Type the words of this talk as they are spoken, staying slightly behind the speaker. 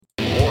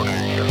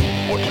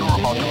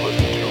not to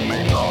listen to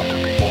may not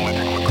be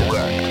politically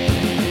correct.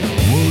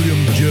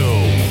 William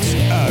Jones,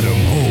 Adam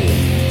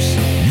Holmes.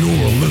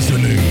 You're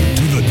listening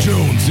to the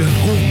Jones and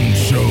Holmes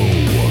Show.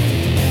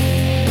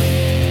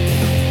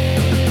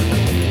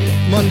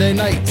 Monday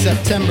night,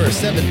 September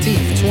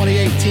 17th,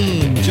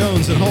 2018.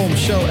 Jones and Holmes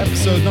Show,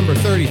 episode number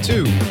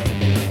 32. Woo.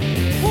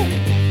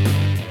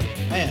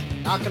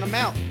 Man, knocking them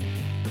out.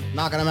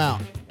 Knocking them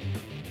out.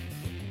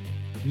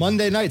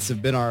 Monday nights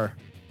have been our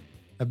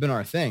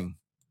thing.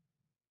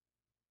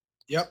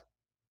 Yep.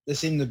 They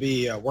seem to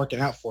be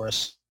working out for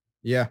us.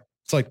 Yeah.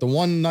 It's like the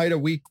one night a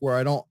week where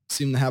I don't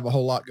seem to have a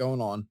whole lot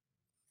going on.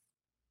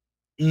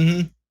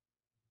 Mm-hmm.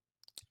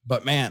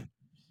 But man,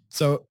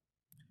 so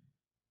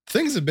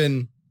things have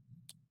been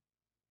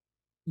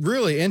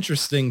really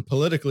interesting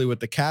politically with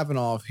the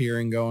Kavanaugh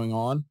hearing going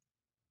on.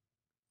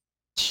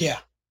 Yeah.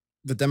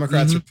 The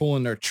Democrats are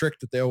pulling their trick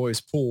that they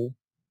always pull.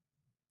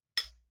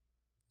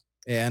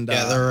 And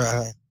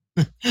yeah,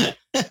 they're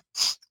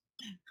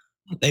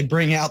they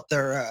bring out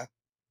their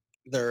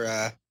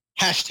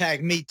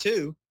hashtag Me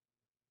Too.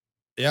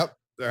 Yep,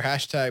 their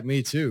hashtag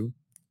Me Too.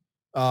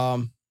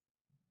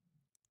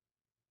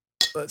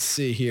 Let's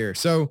see here.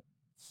 So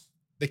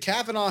the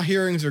Kavanaugh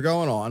hearings are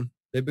going on.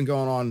 They've been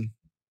going on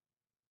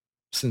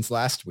since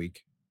last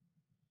week.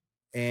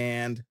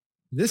 And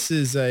this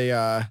is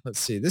a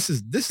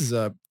this is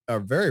a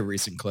very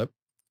recent clip.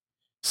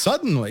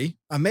 Suddenly,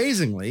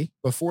 amazingly,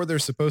 before they're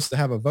supposed to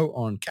have a vote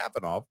on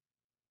Kavanaugh,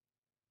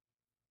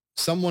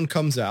 someone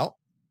comes out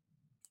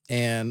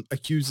and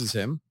accuses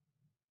him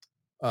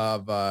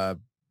of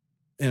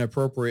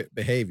inappropriate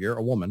behavior,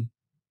 a woman,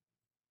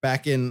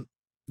 back in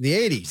the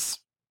 80s.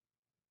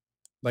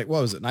 Like,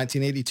 what was it,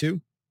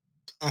 1982?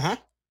 Uh-huh.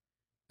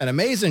 And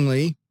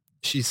amazingly,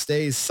 she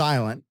stays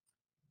silent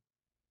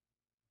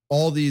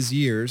all these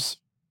years,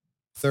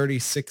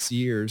 36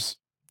 years.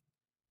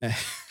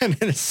 And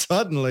then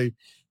suddenly,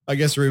 I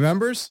guess,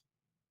 remembers?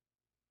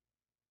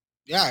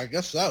 Yeah, I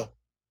guess so.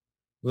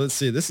 Let's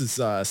see. This is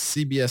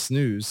CBS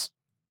News.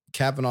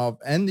 Kavanaugh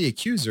and the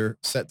accuser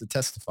set to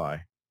testify.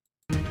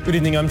 Good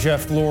evening. I'm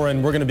Jeff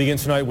Lauren. We're going to begin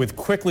tonight with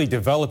quickly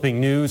developing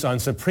news on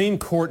Supreme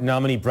Court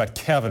nominee Brett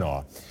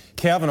Kavanaugh.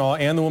 Kavanaugh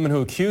and the woman who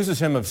accuses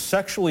him of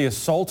sexually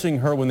assaulting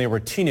her when they were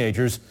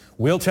teenagers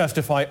will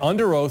testify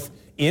under oath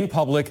in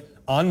public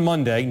on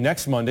Monday,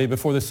 next Monday,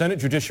 before the Senate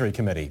Judiciary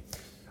Committee.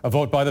 A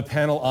vote by the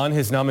panel on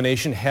his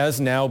nomination has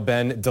now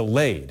been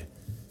delayed.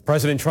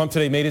 President Trump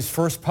today made his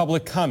first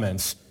public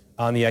comments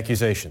on the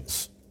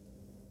accusations.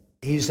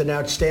 He's an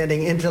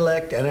outstanding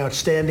intellect, an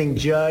outstanding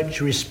judge,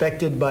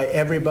 respected by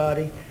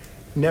everybody,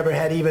 never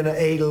had even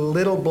a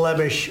little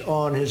blemish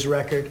on his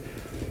record.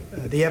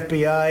 The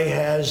FBI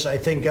has, I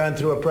think, gone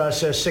through a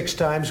process 6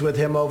 times with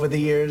him over the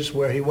years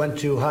where he went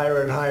to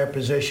higher and higher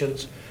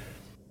positions.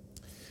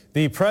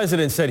 The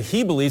president said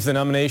he believes the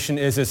nomination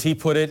is, as he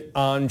put it,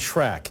 on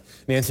track.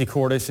 Nancy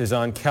Cordes is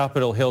on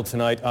Capitol Hill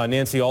tonight.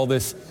 Nancy, all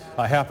this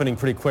happening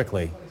pretty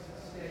quickly.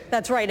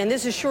 That's right, and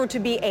this is sure to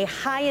be a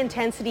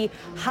high-intensity,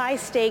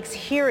 high-stakes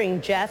hearing,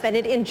 Jeff, and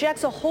it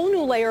injects a whole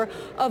new layer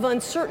of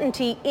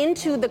uncertainty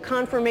into the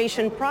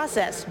confirmation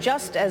process,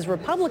 just as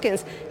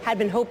Republicans had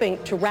been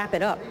hoping to wrap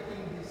it up.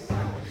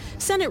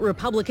 Senate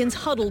Republicans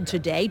huddled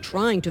today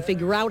trying to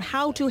figure out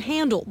how to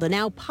handle the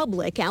now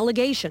public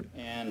allegation.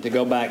 And to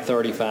go back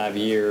 35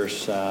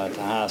 years to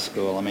high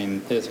school, I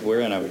mean,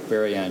 we're in a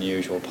very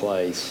unusual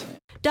place.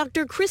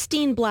 Dr.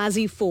 Christine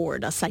Blasey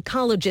Ford, a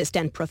psychologist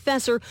and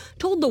professor,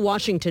 told the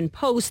Washington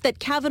Post that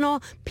Kavanaugh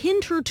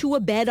pinned her to a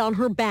bed on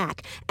her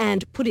back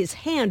and put his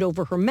hand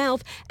over her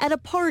mouth at a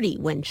party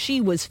when she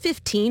was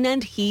 15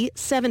 and he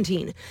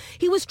 17.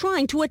 He was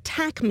trying to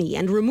attack me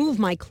and remove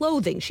my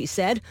clothing, she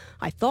said.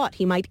 I thought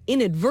he might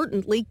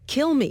inadvertently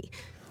kill me.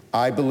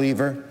 I believe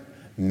her.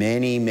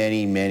 Many,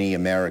 many, many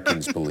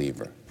Americans believe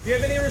her. Do you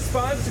have any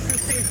response to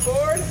Christine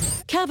Ford?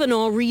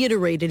 Kavanaugh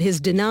reiterated his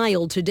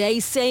denial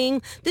today,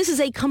 saying this is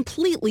a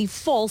completely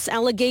false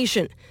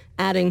allegation,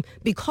 adding,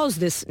 because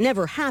this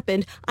never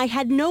happened, I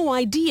had no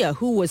idea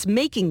who was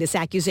making this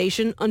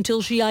accusation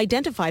until she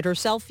identified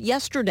herself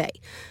yesterday.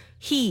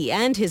 He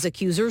and his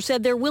accuser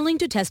said they're willing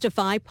to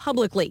testify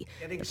publicly.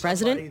 The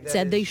president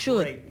said they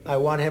should. Great. I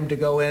want him to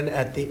go in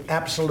at the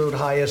absolute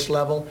highest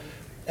level.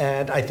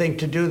 And I think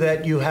to do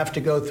that, you have to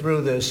go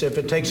through this. If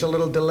it takes a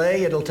little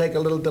delay, it'll take a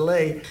little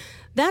delay.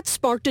 That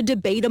sparked a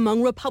debate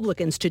among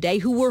Republicans today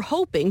who were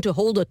hoping to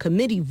hold a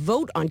committee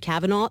vote on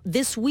Kavanaugh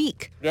this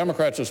week.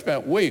 Democrats have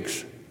spent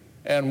weeks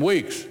and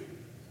weeks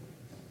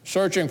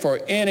searching for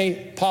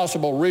any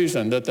possible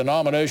reason that the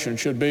nomination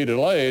should be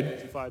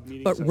delayed.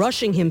 But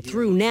rushing him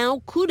through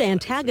now could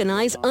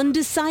antagonize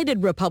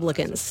undecided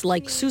Republicans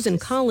like Susan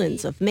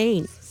Collins of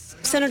Maine.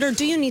 Senator,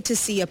 do you need to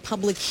see a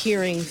public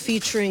hearing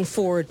featuring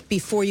Ford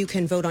before you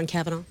can vote on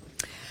Kavanaugh?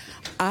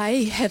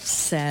 I have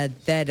said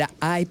that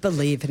I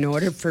believe in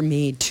order for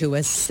me to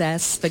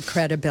assess the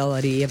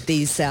credibility of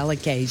these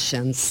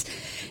allegations,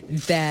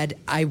 that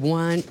I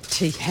want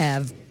to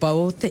have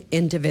both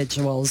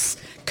individuals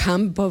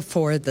come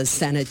before the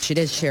Senate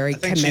Judiciary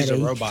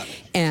Committee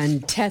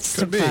and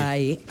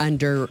testify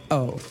under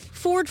oath.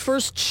 Ford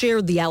first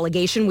shared the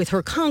allegation with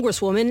her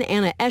Congresswoman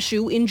Anna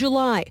Eshoo in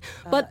July,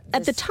 but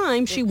at the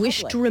time she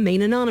wished to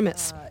remain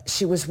anonymous.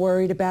 She was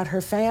worried about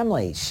her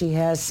family. She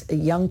has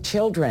young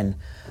children,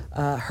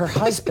 her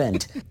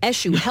husband.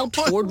 Eshoo helped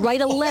Ford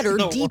write a letter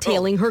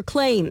detailing her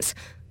claims.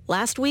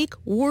 Last week,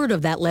 word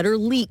of that letter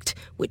leaked,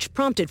 which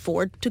prompted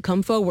Ford to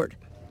come forward.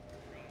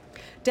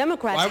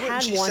 Democrats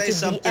had wanted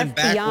the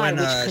FBI,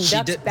 which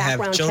conducts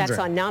background checks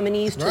on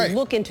nominees, to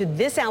look into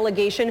this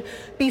allegation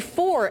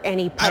before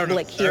any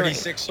public hearing.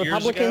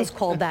 Republicans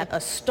called that a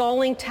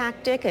stalling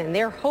tactic, and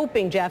they're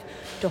hoping, Jeff,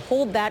 to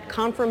hold that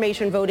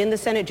confirmation vote in the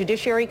Senate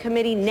Judiciary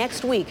Committee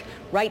next week,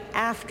 right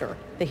after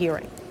the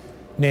hearing.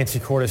 Nancy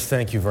Cordes,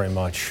 thank you very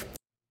much.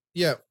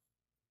 Yeah,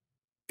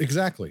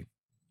 exactly.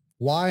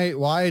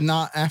 Why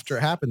not after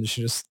it happened?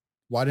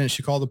 Why didn't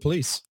she call the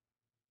police?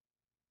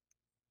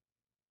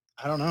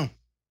 I don't know.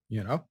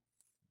 You know?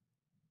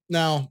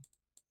 Now,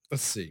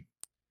 let's see.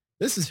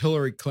 This is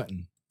Hillary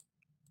Clinton.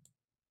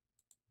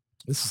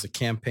 This is a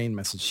campaign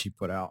message she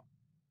put out.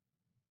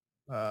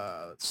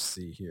 Let's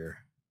see here.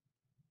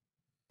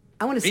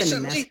 I want to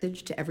send a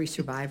message to every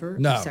survivor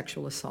of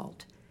sexual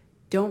assault.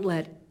 Don't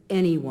let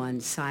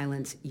anyone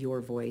silence your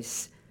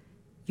voice.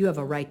 You have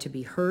a right to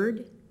be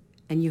heard,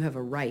 and you have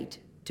a right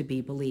to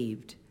be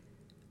believed.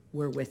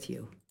 We're with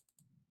you.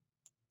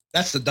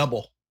 That's the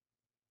double.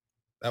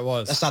 That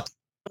was.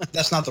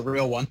 That's not the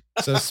real one.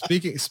 So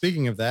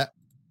speaking of that.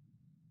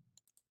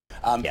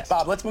 Yes.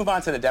 Bob, let's move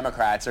on to the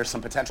Democrats. There's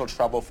some potential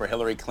trouble for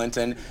Hillary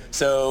Clinton.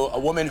 So a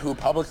woman who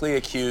publicly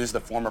accused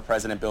the former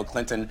President Bill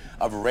Clinton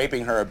of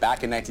raping her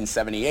back in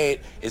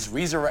 1978 is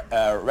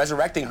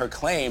resurrecting her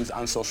claims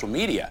on social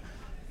media.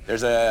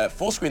 There's a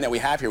full screen that we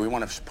have here we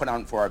want to put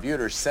on for our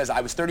viewers. It says,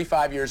 I was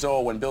 35 years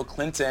old when Bill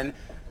Clinton,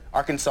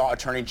 Arkansas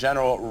Attorney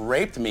General,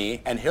 raped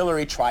me, and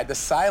Hillary tried to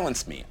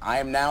silence me. I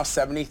am now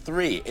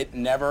 73. It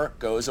never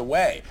goes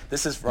away.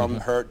 This is from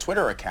her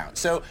Twitter account.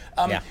 So,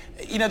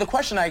 you know, the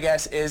question, I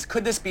guess, is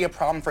could this be a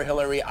problem for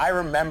Hillary? I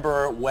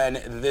remember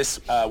when this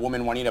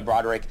woman, Juanita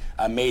Broderick,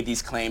 made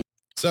these claims.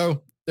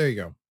 So there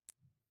you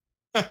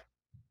go.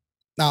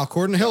 Now,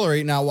 according to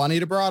Hillary,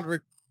 Juanita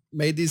Broderick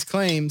made these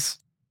claims,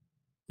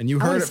 and you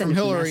heard it from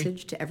Hillary. I want to send a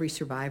message to every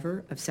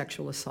survivor of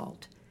sexual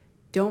assault.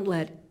 Don't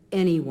let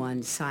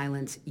anyone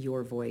silence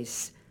your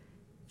voice.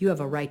 You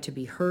have a right to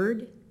be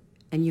heard,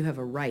 and you have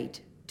a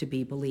right to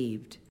be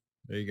believed.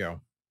 There you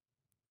go.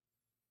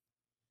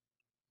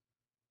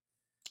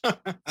 So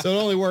it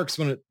only works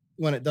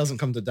when it doesn't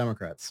come to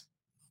Democrats.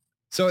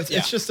 So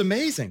it's just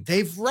amazing.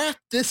 They've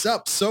wrapped this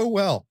up so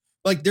well.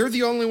 Like, they're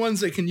the only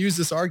ones that can use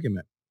this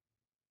argument.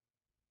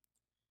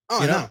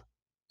 Oh, no.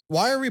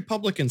 Why are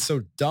Republicans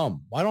so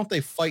dumb? Why don't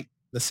they fight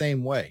the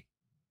same way?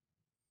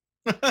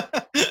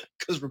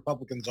 Because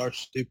Republicans are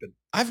stupid.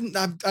 I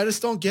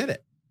just don't get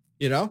it.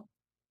 You know,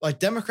 like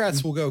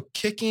Democrats will go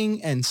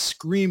kicking and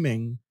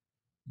screaming,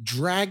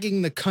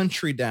 dragging the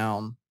country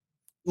down.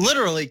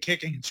 Literally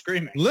kicking and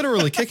screaming.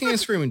 Literally kicking and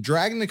screaming,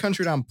 dragging the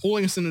country down,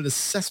 pulling us into the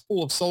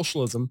cesspool of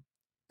socialism.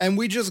 And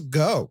we just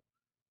go.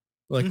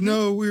 Like,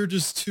 no, we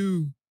just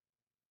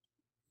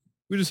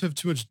have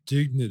too much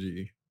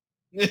dignity.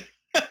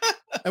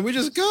 And we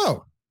just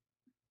go.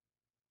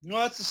 No,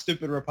 that's the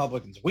stupid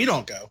Republicans. We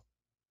don't go.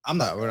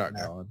 We're not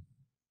going.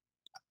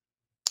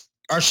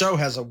 Our show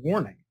has a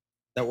warning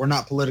that we're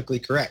not politically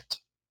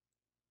correct.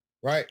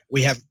 Right.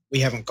 We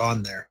haven't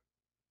gone there.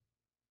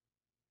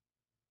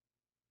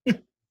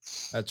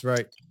 That's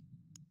right.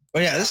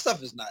 But yeah, this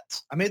stuff is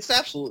nuts. I mean, it's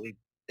absolutely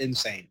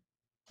insane.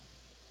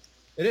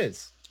 It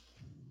is.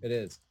 It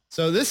is.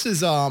 So this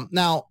is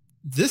now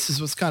this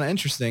is what's kind of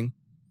interesting.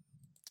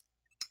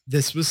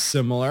 This was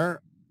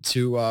similar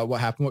to what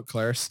happened with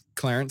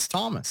Clarence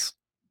Thomas.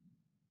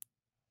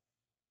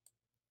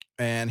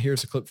 And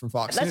here's a clip from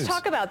Fox News. Let's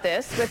talk about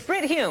this with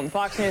Britt Hume,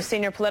 Fox News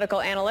senior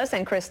political analyst,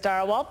 and Chris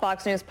Starwalt,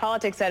 Fox News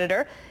politics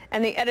editor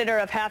and the editor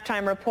of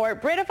Halftime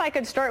Report. Britt, if I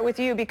could start with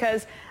you,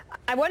 because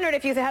I wondered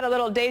if you had a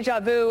little deja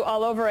vu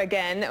all over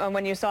again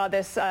when you saw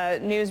this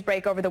news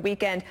break over the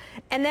weekend.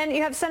 And then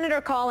you have Senator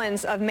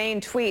Collins of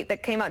Maine tweet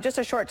that came out just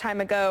a short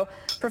time ago.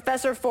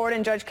 Professor Ford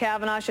and Judge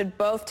Kavanaugh should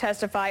both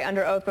testify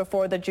under oath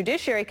before the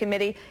Judiciary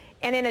Committee.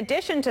 And in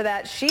addition to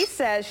that, she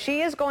says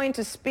she is going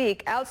to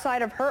speak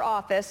outside of her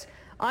office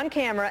on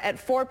camera at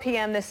 4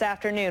 p.m. this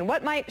afternoon.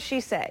 What might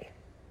she say?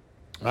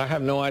 I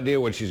have no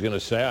idea what she's going to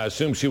say. I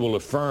assume she will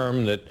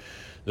affirm that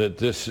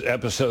this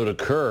episode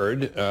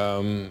occurred.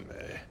 And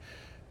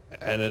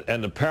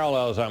the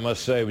parallels, I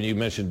must say, when you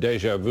mentioned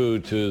deja vu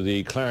to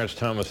the Clarence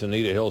Thomas and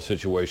Anita Hill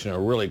situation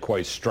are really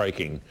quite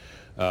striking.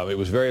 It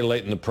was very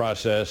late in the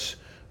process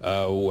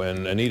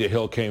when Anita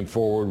Hill came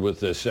forward with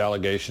this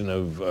allegation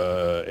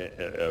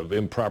of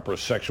improper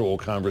sexual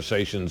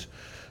conversations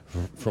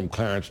from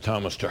Clarence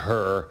Thomas to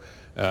her.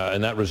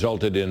 And that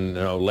resulted in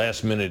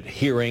last-minute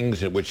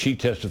hearings at which she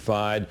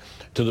testified,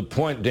 to the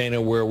point, Dana,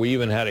 where we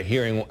even had a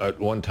hearing at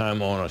one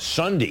time on a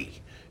Sunday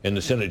in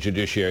the Senate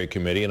Judiciary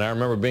Committee. And I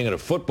remember being at a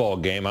football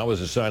game. I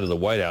was assigned to the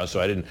White House, so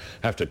I didn't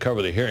have to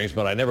cover the hearings,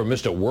 but I never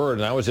missed a word.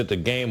 And I was at the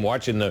game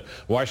watching the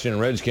Washington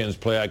Redskins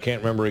play. I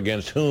can't remember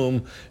against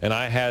whom. And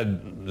I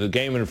had the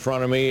game in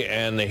front of me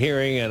and the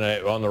hearing and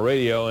on the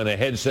radio and a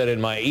headset in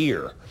my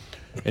ear.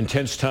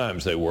 Intense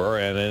times they were,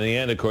 and in the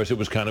end, of course, it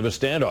was kind of a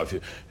standoff.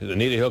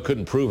 Anita Hill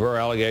couldn't prove her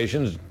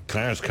allegations.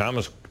 Clarence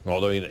Thomas,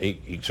 although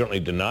he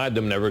certainly denied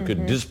them, never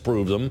could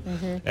disprove them,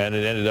 and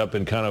it ended up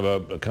in kind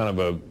of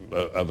a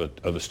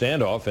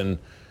standoff,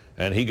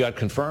 and he got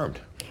confirmed.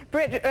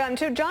 Britt,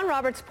 to John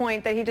Roberts'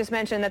 point that he just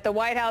mentioned, that the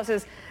White House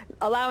is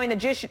allowing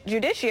the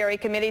Judiciary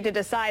Committee to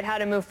decide how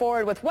to move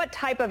forward with what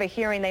type of a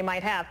hearing they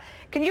might have.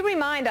 Can you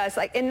remind us,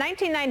 like in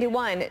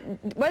 1991,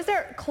 was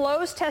there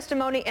closed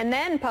testimony and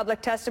then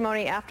public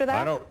testimony after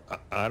that?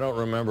 I don't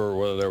remember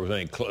whether there was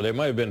any. There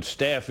might have been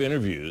staff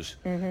interviews,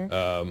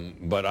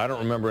 but I don't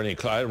remember any.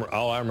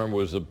 All I remember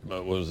was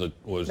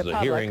the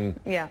hearing.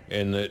 Yeah.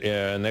 And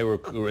they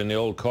were in the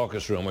old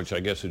caucus room, which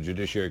I guess the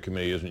Judiciary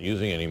Committee isn't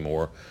using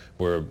anymore,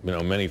 where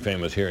many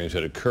famous hearings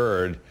had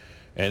occurred.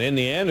 And in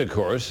the end, of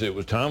course, it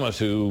was Thomas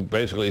who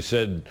basically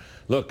said,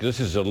 look,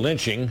 this is a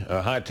lynching,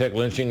 a high-tech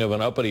lynching of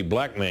an uppity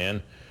black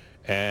man.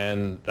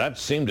 And that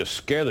seemed to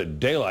scare the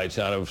daylights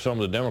out of some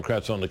of the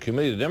Democrats on the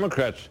committee. The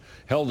Democrats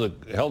held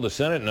the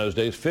Senate in those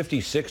days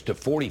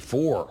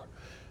 56-44.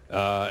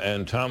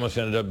 And Thomas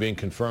ended up being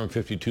confirmed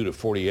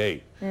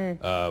 52-48.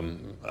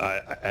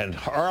 And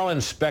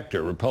Arlen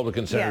Specter,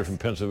 Republican senator from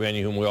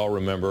Pennsylvania, whom we all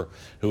remember,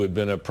 who had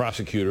been a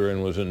prosecutor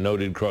and was a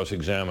noted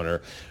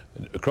cross-examiner,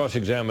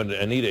 cross-examined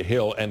Anita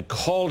Hill and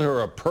called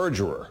her a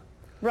perjurer.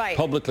 Right.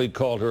 Publicly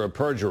called her a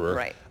perjurer.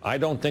 Right. I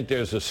don't think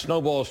there's a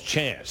snowball's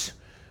chance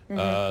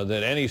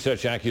that any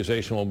such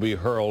accusation will be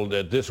hurled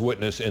at this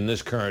witness in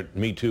this current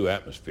Me Too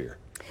atmosphere.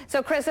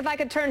 So, Chris, if I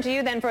could turn to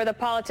you then for the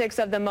politics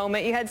of the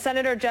moment. You had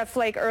Senator Jeff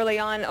Flake early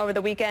on over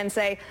the weekend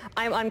say,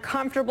 I'm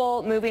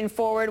uncomfortable moving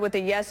forward with a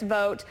yes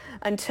vote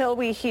until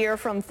we hear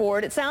from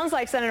Ford. It sounds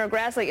like Senator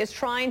Grassley is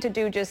trying to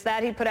do just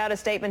that. He put out a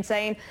statement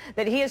saying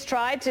that he has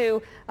tried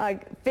to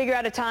figure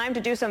out a time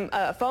to do some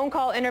phone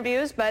call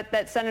interviews, but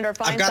that Senator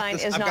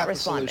Feinstein is not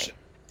responding.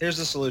 Here's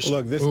the solution.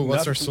 Look,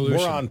 what's our solution?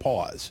 We're on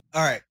pause.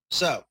 All right.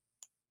 So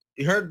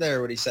you heard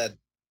there what he said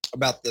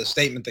about the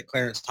statement that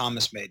Clarence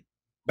Thomas made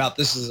about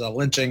this is a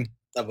lynching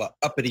of a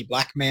uppity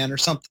black man or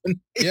something.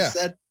 He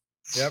said.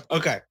 Yep.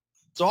 Okay.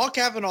 So all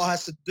Kavanaugh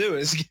has to do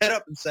is get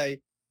up and say,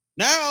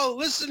 now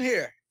listen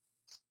here.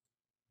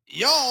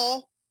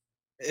 Y'all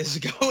is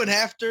going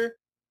after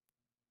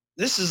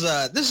this is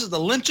the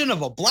lynching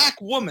of a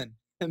black woman.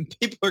 And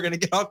people are gonna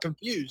get all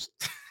confused.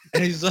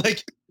 And he's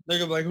like, they're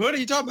gonna be like, what are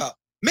you talking about?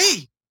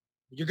 Me.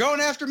 You're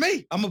going after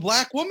me. I'm a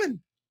black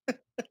woman.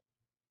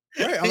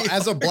 Right.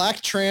 As a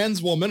black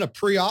trans woman, a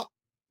pre-op.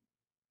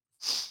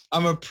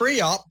 I'm a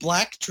pre-op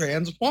black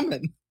trans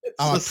woman.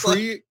 I'm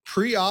a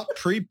pre-op,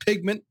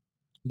 pre-pigment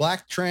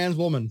black trans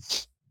woman.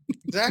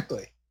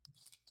 Exactly.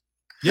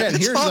 Yeah, and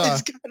here's all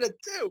he's got to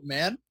do,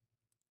 man.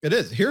 It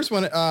is. Here's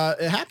when it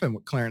happened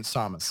with Clarence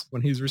Thomas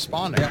when he's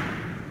responding. Yeah.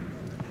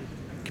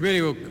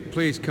 Committee will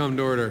please come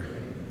to order.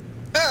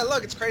 Hey,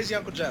 look, it's crazy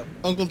Uncle Joe.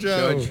 Uncle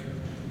Joe. Judge,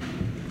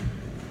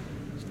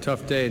 it's a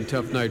tough day and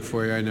tough night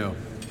for you, I know.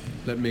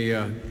 Let me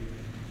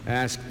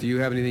ask, do you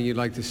have anything you'd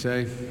like to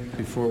say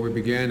before we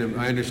begin?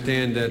 I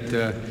understand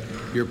that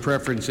your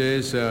preference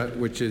is,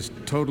 which is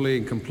totally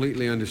and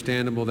completely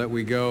understandable, that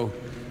we go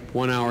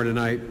 1 hour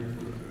tonight,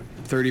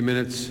 30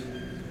 minutes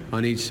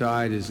on each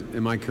side.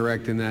 Am I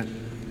correct in that?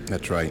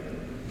 That's right.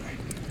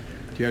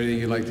 Do you have anything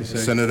you'd like to say?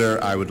 Senator,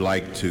 I would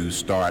like to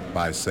start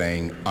by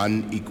saying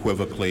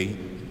unequivocally,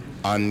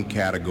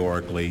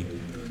 uncategorically,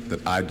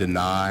 that I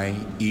deny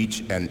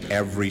each and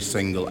every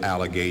single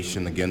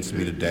allegation against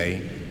me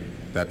today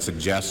that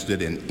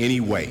suggested in any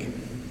way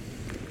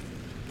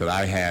that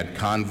I had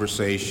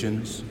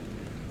conversations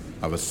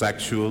of a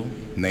sexual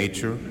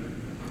nature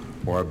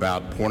or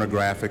about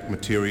pornographic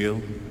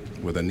material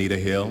with Anita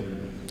Hill,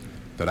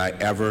 that I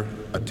ever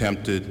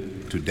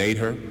attempted to date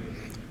her,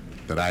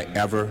 that I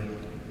ever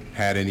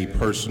had any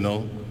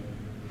personal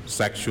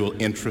sexual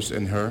interest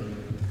in her,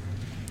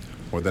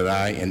 or that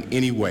I in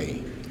any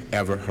way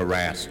ever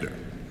harassed her.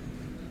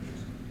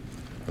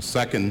 A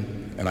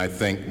second, and I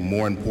think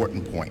more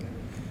important point,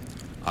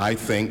 I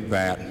think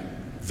that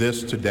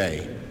this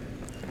today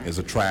is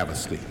a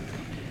travesty.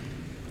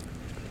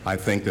 I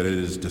think that it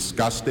is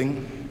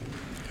disgusting.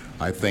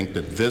 I think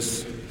that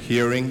this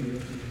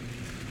hearing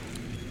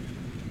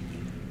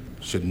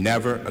should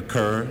never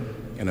occur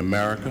in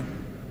America.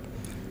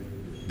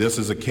 This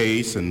is a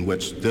case in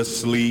which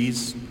this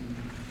sleaze,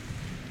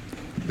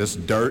 this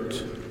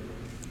dirt,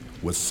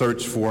 was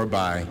searched for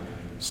by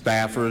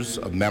staffers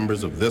of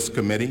members of this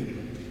committee,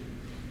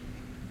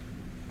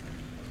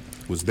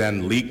 was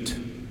then leaked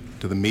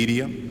to the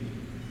media,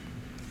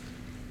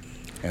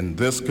 and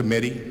this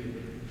committee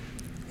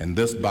and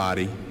this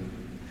body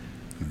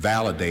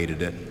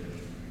validated it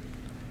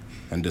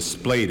and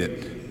displayed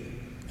it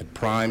at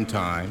prime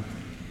time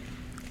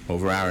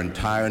over our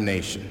entire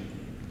nation.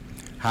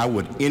 How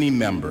would any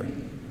member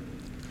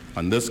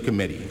on this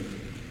committee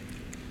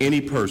any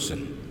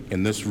person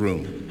in this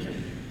room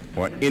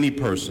or any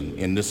person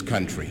in this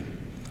country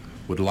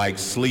would like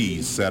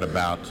sleaze said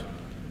about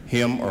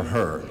him or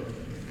her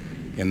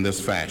in this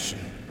fashion,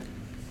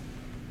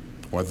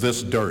 or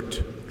this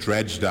dirt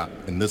dredged up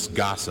and this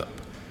gossip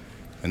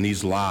and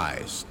these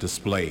lies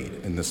displayed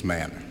in this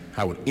manner,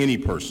 how would any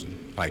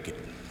person like it?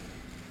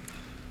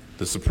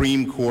 The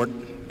Supreme Court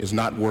is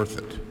not worth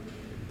it.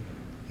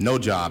 No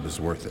job is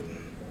worth it.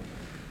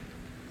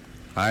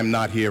 I'm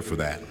not here for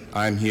that.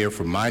 I'm here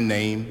for my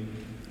name,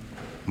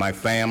 my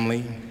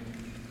family,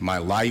 my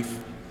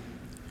life,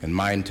 and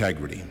my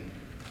integrity.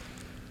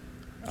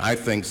 I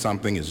think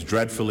something is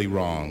dreadfully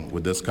wrong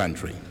with this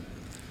country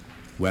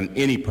when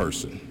any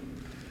person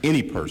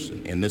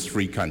in this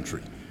free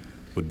country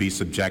would be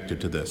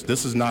subjected to this.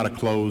 This is not a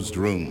closed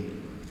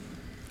room.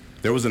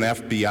 There was an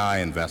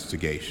FBI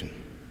investigation.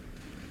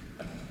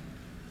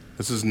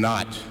 This is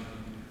not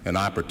an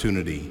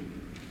opportunity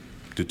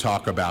to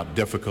talk about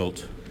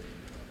difficult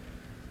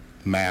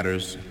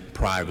matters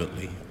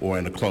privately or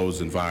in a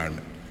closed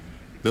environment.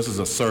 This is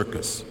a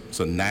circus. It's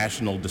a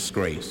national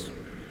disgrace.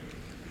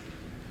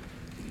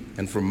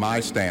 And from my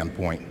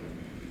standpoint,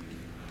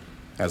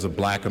 as a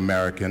black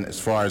American, as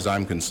far as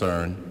I'm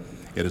concerned,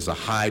 it is a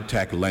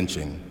high-tech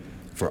lynching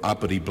for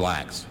uppity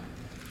blacks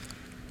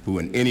who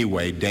in any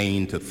way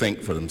deign to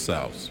think for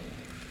themselves,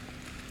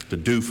 to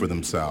do for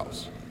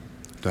themselves,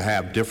 to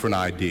have different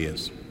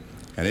ideas.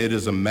 And it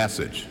is a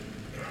message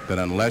that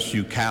unless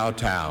you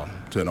kowtow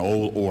to an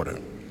old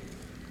order,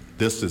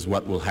 this is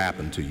what will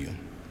happen to you.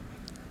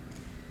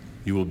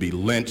 You will be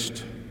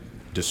lynched,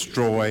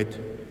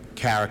 destroyed,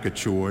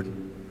 caricatured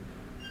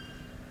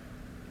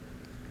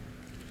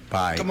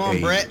by a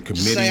committee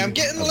Say, I'm of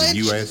getting the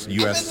lynched.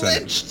 U.S.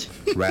 Senate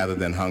rather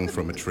than hung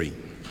from a tree.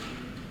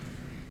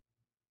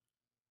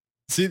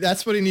 See,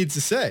 that's what he needs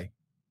to say.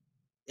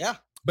 Yeah.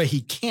 But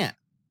he can't.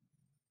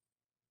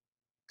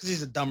 Because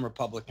he's a dumb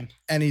Republican.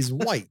 And he's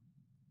white.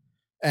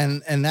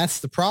 and that's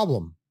the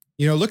problem.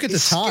 You know, look at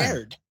He's the time.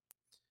 Scared.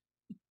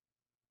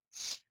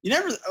 You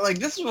never, like,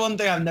 this is one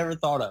thing I've never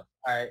thought of,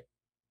 all right?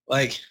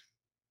 Like,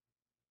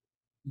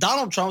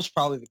 Donald Trump's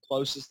probably the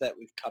closest that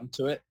we've come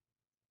to it.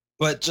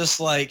 But just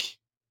like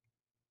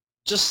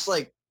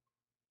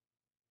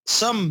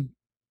some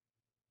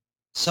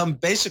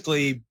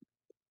basically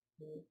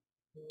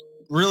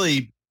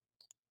really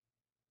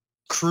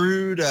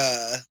crude,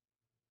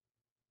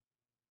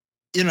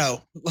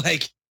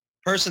 like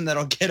person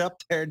that'll get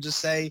up there and just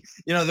say,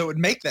 that would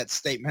make that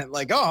statement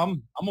like, oh,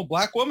 I'm a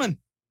black woman.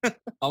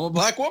 I'm a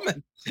black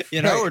woman,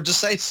 Right. or just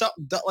say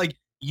something like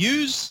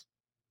use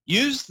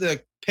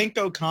the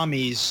pinko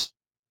commies'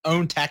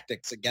 own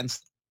tactics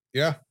against them.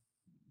 Yeah.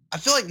 I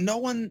feel like no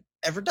one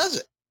ever does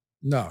it.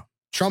 No.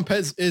 Trump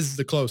is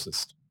the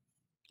closest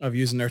of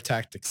using their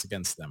tactics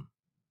against them.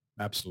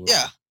 Absolutely.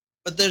 Yeah.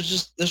 But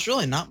there's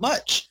really not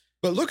much.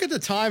 But look at the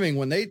timing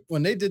when they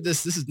did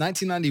this. This is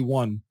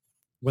 1991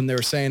 when they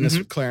were saying this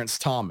with Clarence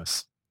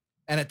Thomas.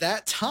 And at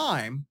that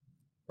time,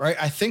 right,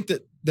 I think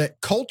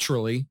that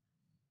culturally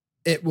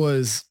it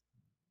was,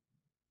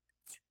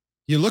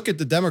 you look at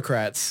the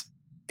Democrats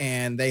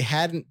and they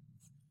hadn't,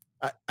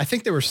 I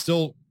think they were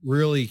still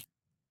really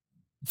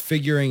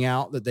figuring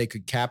out that they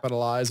could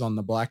capitalize on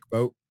the black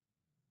vote.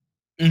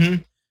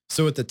 Mm-hmm.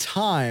 So at the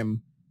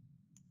time,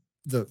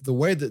 the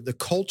way that the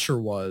culture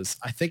was,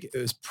 I think it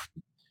was,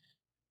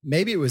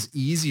 maybe it was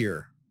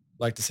easier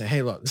like to say,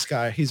 hey, look, this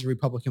guy, he's a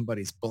Republican, but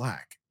he's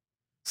black.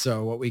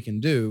 So what we can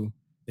do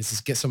is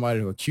just get somebody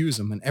to accuse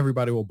him and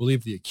everybody will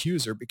believe the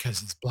accuser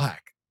because he's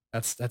black.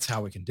 That's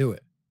how we can do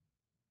it.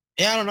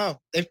 Yeah, I don't know.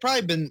 They've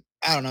probably been,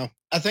 I don't know.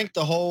 I think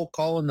the whole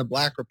calling the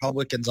black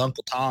Republicans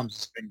Uncle Toms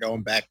has been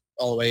going back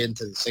all the way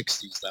into the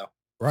 60s, though.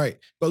 Right.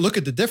 But look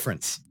at the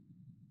difference.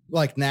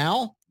 Like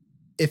now,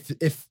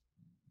 if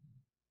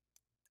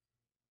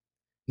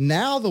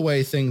now the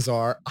way things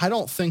are, I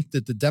don't think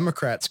that the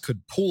Democrats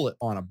could pull it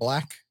on a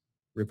black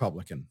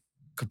Republican,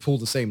 could pull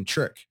the same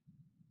trick.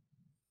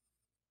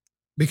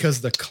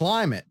 Because the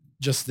climate,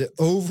 just the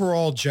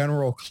overall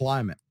general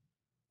climate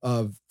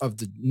of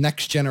the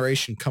next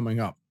generation coming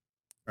up,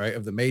 right,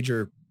 of the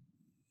major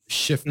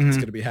shift that's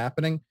going to be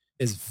happening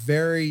is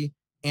very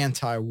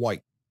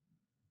anti-white.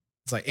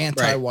 It's like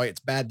anti-white. It's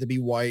bad to be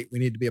white. We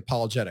need to be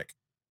apologetic.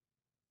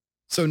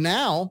 So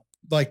now,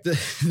 like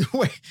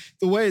the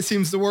way it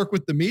seems to work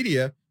with the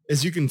media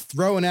is you can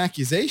throw an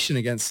accusation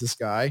against this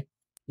guy,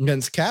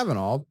 against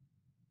Kavanaugh,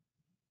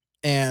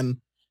 and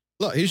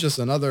look, he's just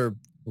another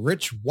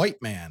rich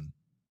white man,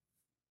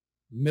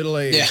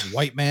 middle-aged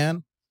white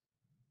man.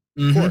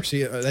 Of course,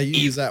 they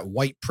use that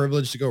white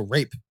privilege to go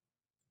rape.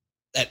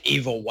 That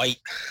evil white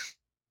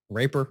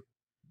raper.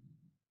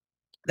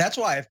 That's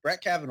why if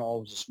Brett Kavanaugh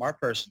was a smart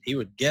person, he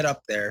would get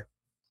up there.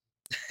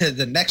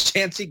 The next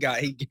chance he got,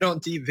 he'd get on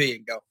TV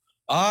and go,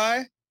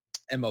 I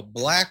am a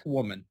black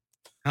woman.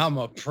 I'm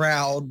a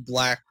proud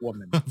black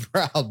woman.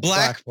 Proud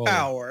black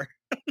power.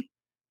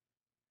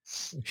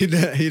 He'd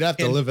have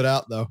to live it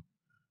out, though.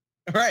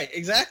 Right,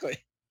 exactly.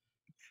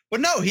 But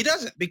no, he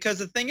doesn't, because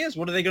the thing is,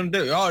 what are they going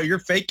to do? Oh, you're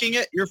faking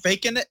it? You're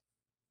faking it?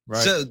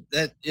 Right. So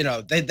that,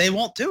 they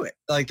won't do it.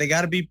 Like, they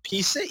got to be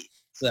PC.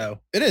 So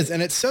it is.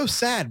 And it's so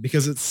sad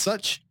because it's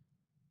such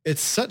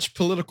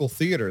political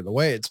theater, the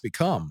way it's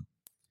become.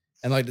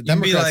 And like the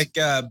Democrats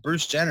be like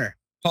Bruce Jenner.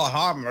 Oh,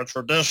 I'm a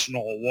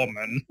traditional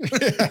woman.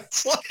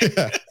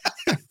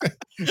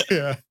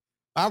 Yeah.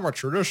 I'm a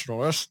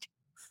traditionalist.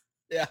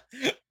 Yeah.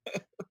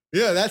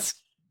 Yeah,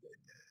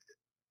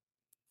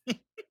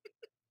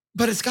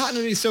 but it's gotten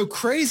to be so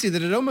crazy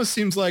that it almost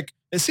seems like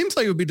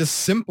it would be just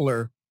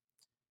simpler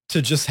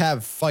to just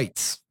have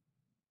fights.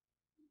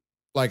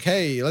 Like,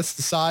 hey, let's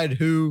decide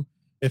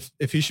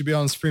if he should be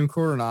on the Supreme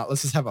Court or not.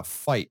 Let's just have a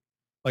fight,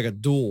 like a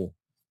duel.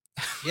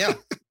 Yeah.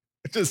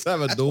 Just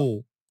have a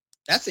duel.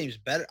 That seems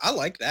better. I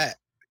like that.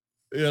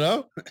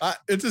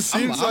 It just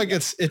seems like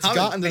it's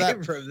gotten to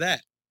that. Of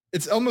that.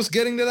 It's almost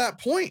getting to that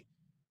point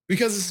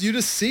because you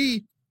just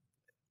see,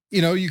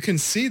 you can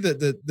see that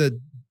the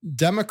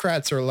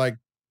Democrats are like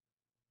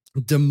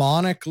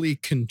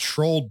demonically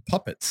controlled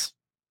puppets.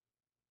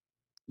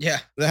 Yeah.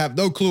 They have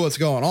no clue what's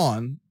going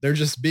on. They're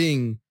just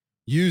being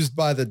used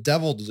by the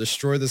devil to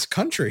destroy this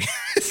country.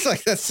 It's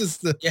like, that's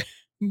just I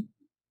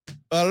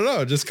don't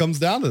know. It just comes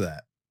down to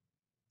that.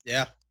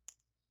 Yeah.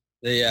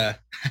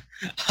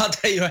 I'll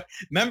tell you what,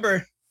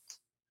 remember,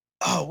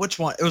 which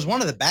one? It was one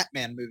of the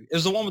Batman movies. It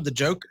was the one with the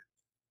Joker,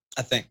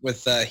 I think,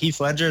 with Heath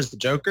Ledger as the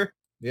Joker.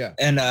 Yeah.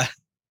 And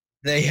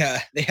he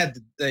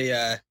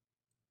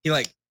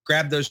like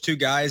grabbed those two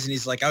guys and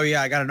he's like, oh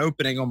yeah, I got an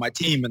opening on my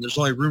team and there's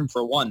only room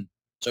for one.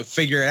 So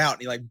figure it out.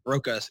 And he like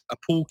broke a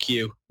pool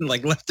cue and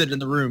like left it in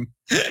the room.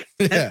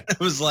 Yeah. It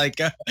was like,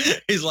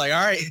 he's like,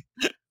 all right,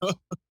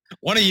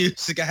 one of you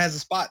has a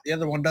spot. The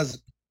other one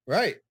doesn't.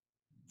 Right.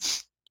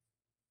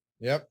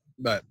 Yep.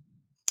 But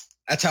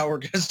that's how we're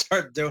going to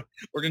start doing.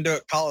 We're going to do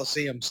it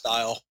Coliseum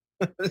style.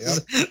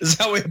 This is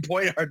how we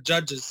appoint our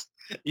judges.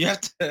 You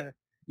have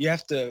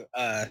to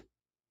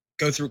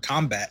go through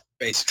combat,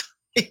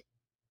 basically.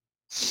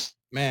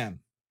 Man,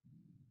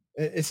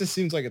 it just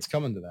seems like it's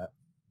coming to that.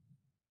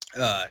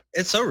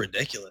 It's so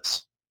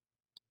ridiculous.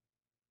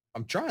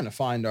 I'm trying to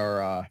find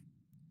our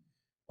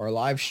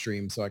live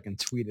stream so I can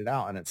tweet it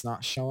out, and it's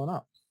not showing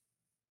up.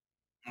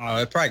 Oh,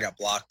 it probably got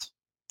blocked.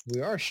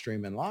 We are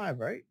streaming live,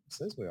 right? It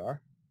says we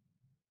are.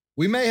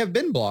 We may have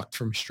been blocked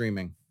from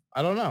streaming.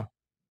 I don't know.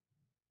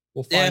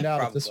 We'll find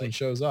out if this one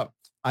shows up.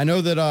 I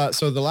know that,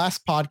 so the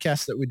last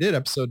podcast that we did,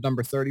 episode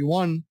number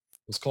 31,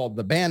 was called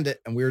The Bandit,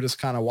 and we were just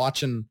kind of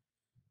watching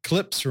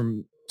clips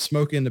from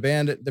Smokey and the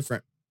Bandit,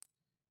 different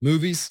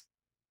movies.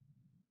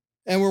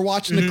 And we're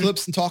watching the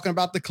clips and talking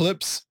about the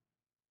clips.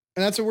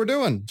 And that's what we're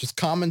doing. Just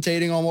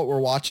commentating on what we're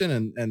watching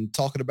and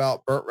talking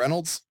about Burt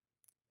Reynolds.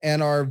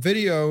 And our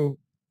video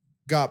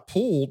got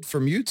pulled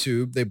from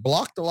YouTube. They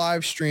blocked the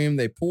live stream.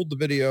 They pulled the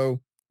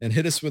video and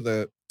hit us with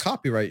a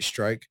copyright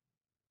strike,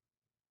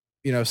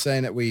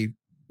 saying that we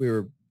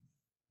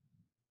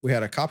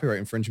had a copyright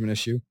infringement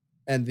issue.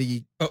 And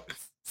the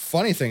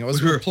funny thing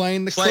was we were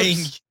playing the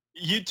clips.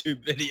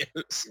 YouTube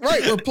videos.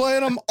 Right. We're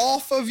playing them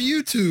off of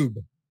YouTube.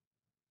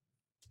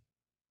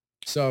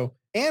 So,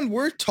 and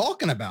we're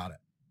talking about it.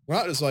 We're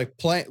not just like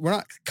we're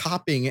not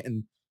copying it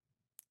and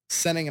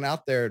sending it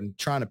out there and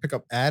trying to pick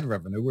up ad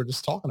revenue. We're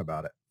just talking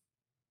about it.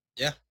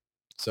 Yeah.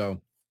 So,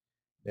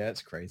 yeah,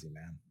 it's crazy,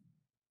 man.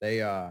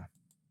 They, I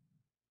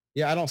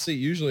don't see.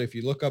 Usually if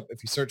you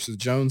search the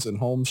Jones and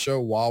Holmes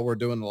show while we're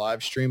doing the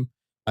live stream,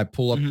 I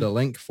pull up the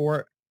link for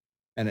it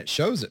and it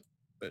shows it.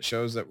 It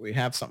shows that we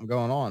have something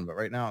going on, but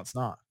right now it's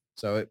not.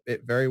 So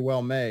it very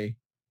well they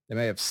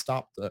may have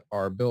stopped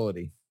our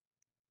ability.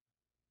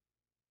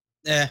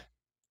 Yeah.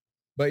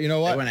 But you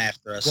know what? They went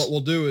after us. What we'll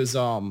do is,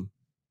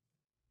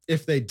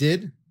 if they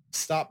did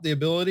stop the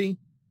ability,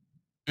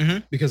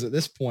 because at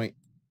this point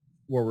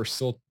where we're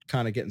still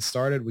kind of getting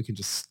started, we can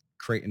just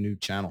create a new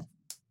channel.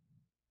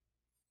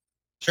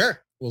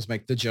 Sure. We'll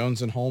make the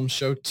Jones and Holmes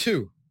show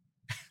 2.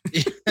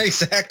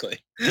 Exactly.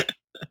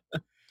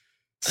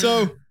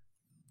 So,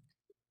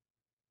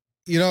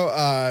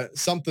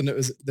 something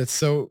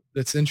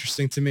that's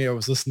interesting to me. I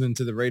was listening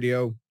to the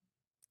radio.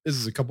 This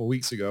is a couple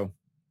weeks ago.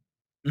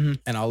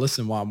 And I'll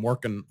listen while I'm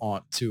working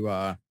on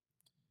to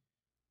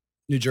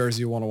New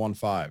Jersey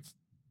 101.5.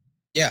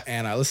 Yeah.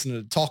 And I listen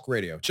to talk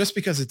radio just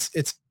because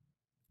it's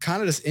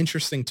kind of this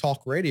interesting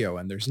talk radio.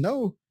 And I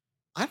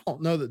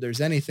don't know that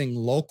there's anything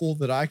local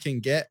that I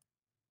can get.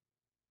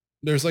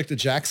 There's like the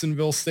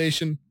Jacksonville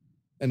station.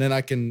 And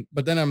then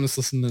but then I'm just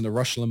listening to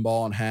Rush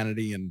Limbaugh and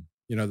Hannity and,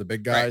 the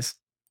big guys. Right.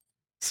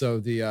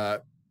 So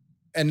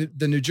and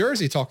the New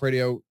Jersey talk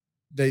radio,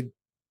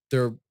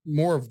 they're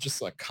more of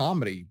just a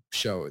comedy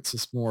show. It's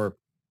just more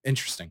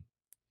interesting.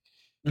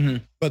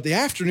 But the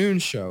afternoon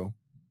show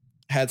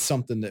had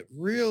something that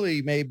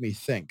really made me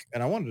think.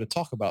 And I wanted to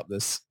talk about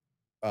this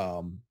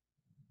a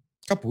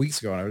couple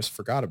weeks ago and I just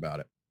forgot about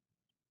it.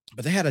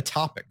 But they had a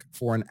topic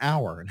for an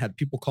hour and had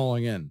people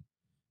calling in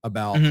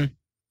about,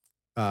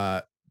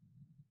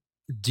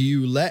 do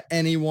you let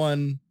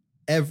anyone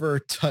ever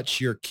touch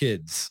your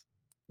kids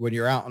when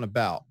you're out and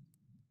about?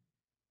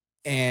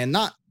 And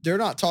they're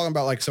not talking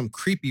about like some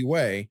creepy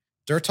way.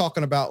 They're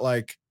talking about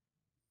like,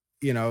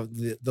 you know,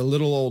 the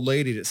little old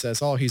lady that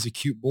says, oh, he's a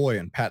cute boy,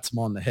 and pats him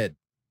on the head.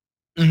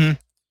 Mm-hmm.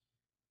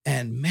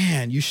 And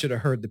man, you should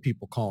have heard the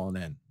people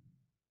calling in.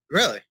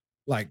 Really?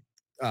 Like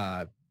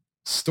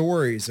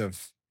stories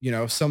of, you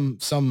know,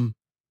 some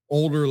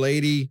older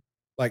lady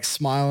like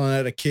smiling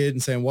at a kid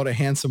and saying, what a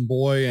handsome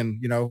boy,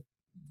 and, you know,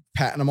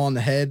 patting him on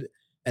the head,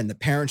 and the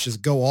parents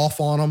just go off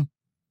on him.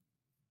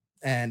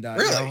 And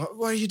really? You know,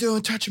 what are you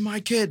doing touching my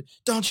kid?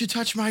 Don't you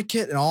touch my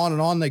kid? And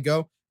on they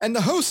go. And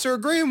the hosts are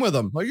agreeing with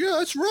them. Like, yeah,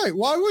 that's right.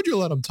 Why would you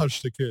let him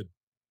touch the kid?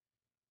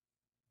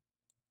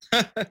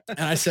 And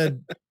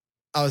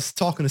I was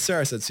talking to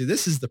Sarah. I said, see,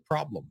 this is the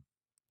problem.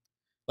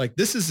 Like,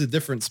 this is the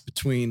difference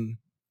between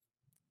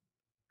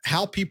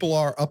how people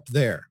are up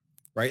there,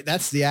 right?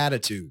 That's the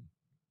attitude.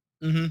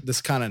 Mm-hmm.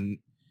 This kind of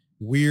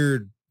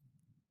weird,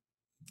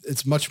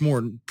 it's much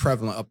more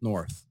prevalent up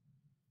north.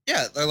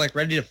 Yeah, they're like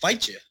ready to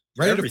fight you.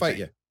 Ready to fight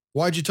you.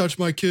 Why'd you touch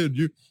my kid?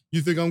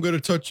 You think I'm going to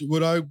touch,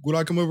 would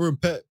I come over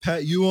and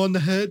pat you on the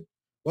head?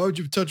 Why would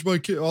you touch my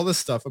kid? All this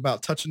stuff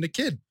about touching the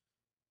kid.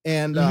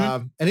 And,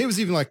 and it was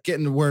even like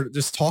getting to where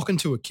just talking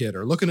to a kid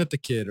or looking at the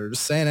kid or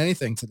just saying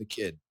anything to the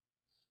kid.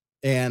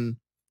 And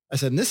I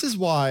said, and this is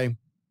why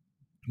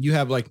you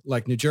have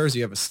like New Jersey,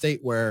 you have a state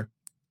where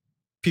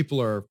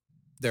people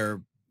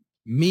they're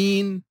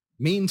mean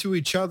to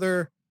each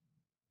other,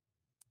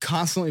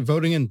 constantly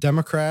voting in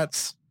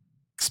Democrats,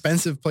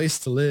 expensive place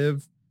to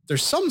live.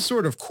 There's some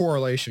sort of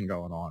correlation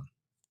going on.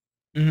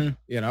 Mm-hmm.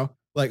 You know,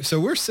 like, so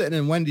we're sitting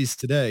in Wendy's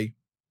today,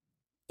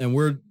 and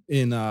we're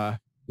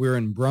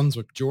in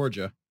Brunswick,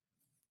 Georgia,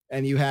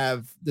 and you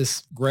have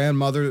this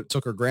grandmother that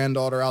took her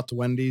granddaughter out to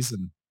Wendy's,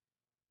 and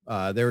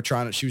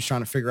she was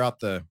trying to figure out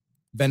the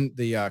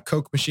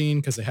Coke machine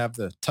because they have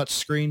the touch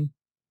screen.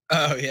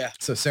 Oh yeah.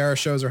 So Sarah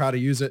shows her how to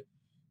use it,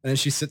 and then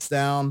she sits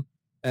down,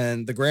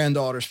 and the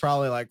granddaughter's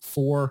probably like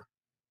 4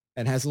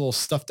 and has a little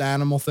stuffed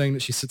animal thing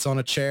that she sits on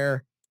a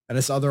chair. And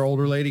this other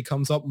older lady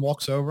comes up and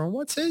walks over and,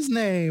 what's his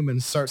name?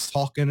 And starts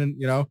talking, and,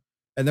 you know,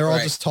 and they're all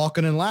just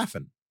talking and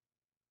laughing.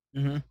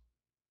 Mm-hmm.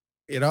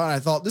 You know, and I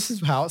thought, this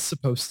is how it's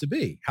supposed to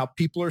be, how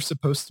people are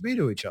supposed to be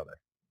to each other.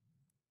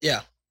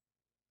 Yeah.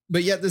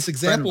 But yet this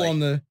example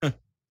Friendly. on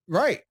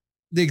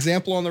the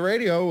example on the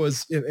radio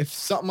was if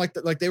something like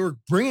that, like they were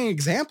bringing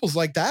examples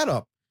like that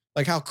up,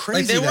 like how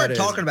crazy like they weren't that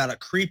talking is. about a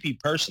creepy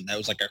person that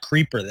was like a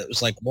creeper that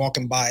was like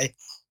walking by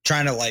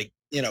trying to like,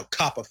 you know,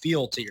 cop a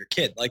feel to your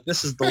kid. Like,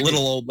 this is the little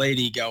old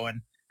lady going,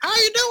 how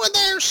you doing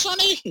there,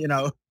 Sonny? You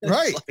know,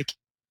 right. Like,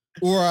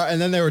 or, and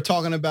then they were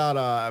talking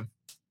about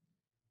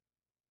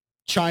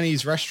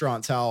Chinese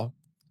restaurants, how,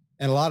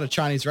 and a lot of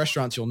Chinese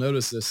restaurants, you'll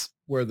notice this,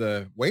 where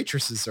the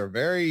waitresses are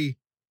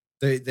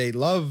they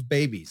love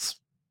babies.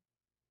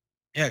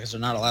 yeah, because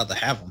they're not allowed to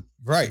have them.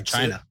 Right. In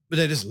China. So, but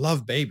they just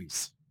love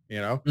babies, you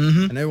know,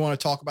 Mm-hmm. and they want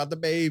to talk about the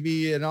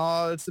baby and,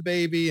 oh, it's the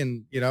baby.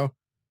 And, you know,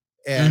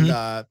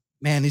 and,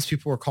 man, these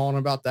people were calling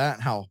about that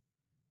and how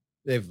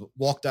they've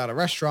walked out of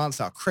restaurants,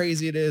 how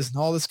crazy it is and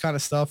all this kind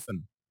of stuff.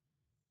 And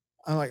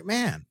I'm like,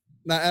 man,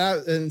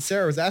 and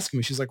Sarah was asking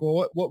me, she's like,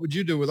 well, what would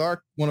you do with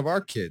one of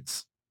our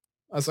kids?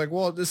 I was like,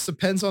 well, this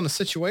depends on the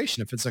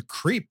situation. If it's a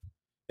creep,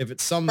 if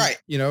it's some,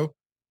 you know,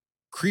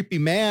 creepy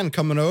man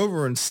coming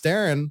over and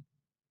staring,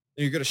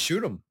 you're going to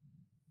shoot him.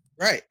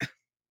 Right.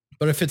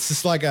 But if it's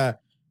just like a,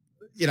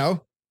 you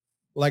know,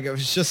 like it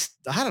was just,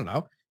 I don't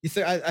know.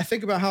 I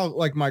think about how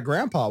like my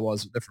grandpa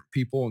was with different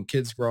people and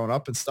kids growing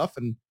up and stuff.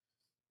 And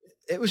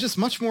it was just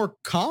much more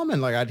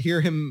common. Like I'd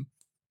hear him,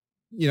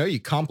 you know, you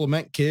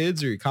compliment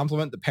kids or you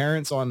compliment the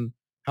parents on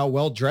how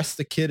well dressed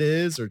the kid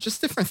is, or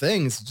just different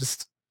things.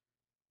 Just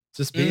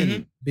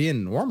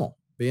being normal,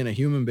 being a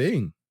human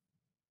being.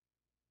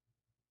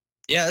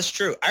 Yeah, that's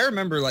true. I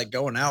remember like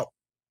going out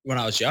when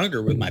I was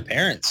younger with my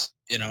parents,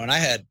 you know, and I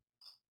had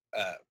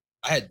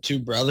 2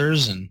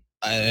 brothers and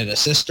I had a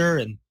sister,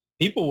 and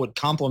people would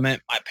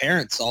compliment my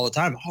parents all the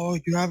time. Oh,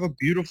 you have a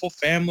beautiful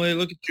family.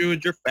 Look at you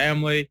and your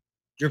family,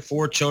 your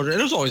 4 children.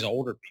 It was always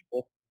older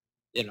people,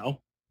 you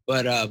know,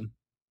 but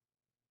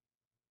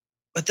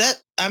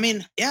that, I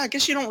mean, yeah, I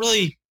guess you don't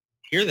really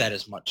hear that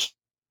as much.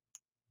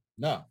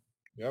 No.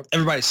 Yep.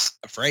 Everybody's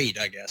afraid,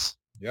 I guess.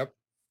 Yep.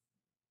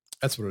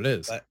 That's what it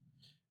is. But,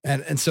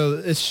 and so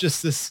it's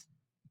just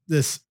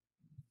this,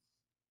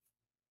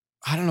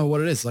 I don't know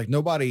what it is. Like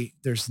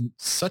there's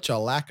such a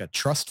lack of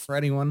trust for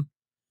anyone,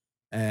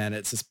 and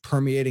it's just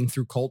permeating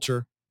through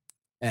culture,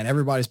 and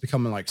everybody's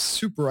becoming like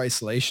super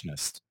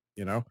isolationist,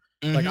 you know.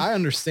 Mm-hmm. Like I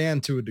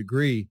understand to a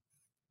degree,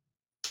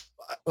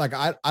 like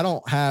I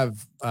don't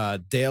have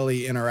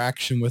daily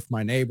interaction with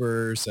my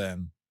neighbors,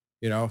 and,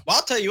 you know. Well,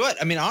 I'll tell you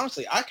what, I mean,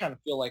 honestly, I kind of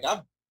feel like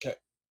I'm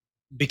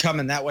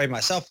becoming that way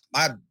myself.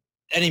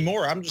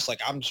 Anymore, I'm just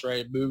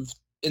ready to move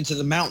into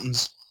the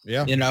mountains,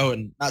 you know,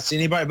 and not see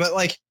anybody. But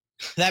like,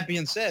 that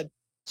being said,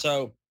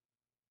 so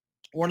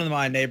one of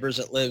my neighbors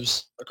that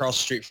lives across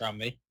the street from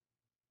me,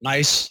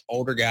 nice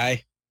older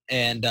guy,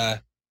 and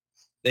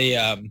we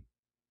had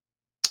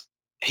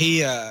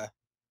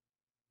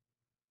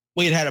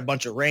a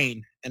bunch of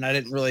rain, and I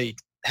didn't really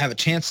have a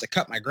chance to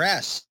cut my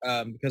grass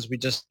because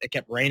it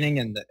kept raining,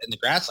 and the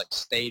grass like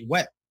stayed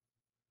wet.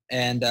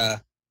 And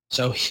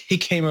so he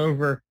came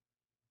over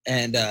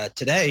and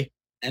today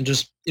and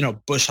just,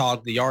 bush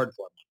hogged the yard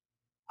for me.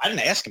 I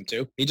didn't ask him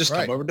to. He just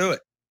come over to do it.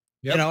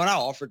 Yep. And I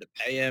offered to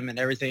pay him and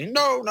everything.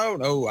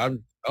 No.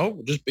 I'm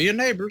just being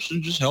neighbors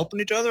and just helping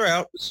each other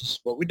out. This is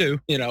what we do,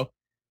 Yep.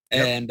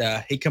 And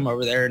he come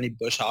over there and he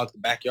bush hogged the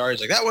backyard.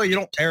 He's like, that way you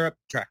don't tear up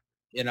the tractor,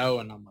 and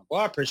I'm like,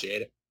 well, I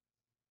appreciate it.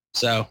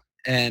 So,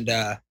 and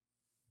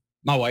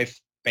my wife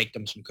baked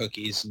him some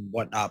cookies and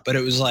whatnot, but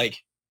it was like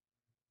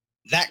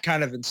that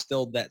kind of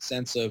instilled that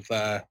sense of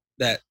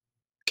that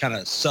kind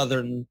of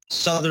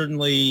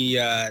southernly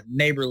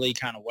neighborly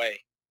kind of way.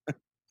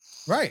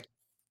 Right.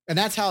 And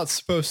that's how it's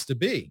supposed to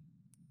be,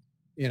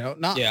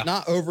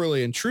 not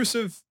overly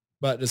intrusive,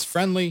 but just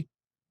friendly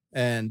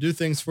and do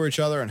things for each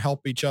other and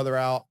help each other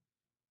out.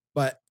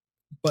 But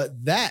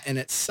that in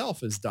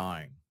itself is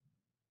dying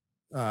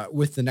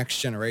with the next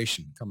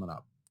generation coming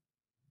up.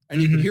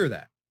 And you can hear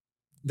that.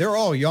 They're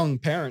all young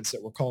parents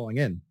that were calling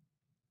in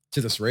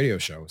to this radio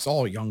show. It's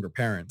all younger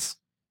parents.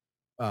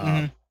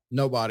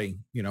 Nobody,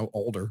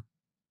 older.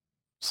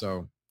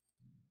 So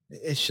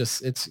it's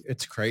just,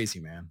 it's crazy,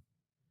 man.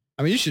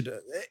 I mean,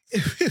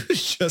 it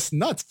was just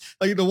nuts.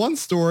 Like the one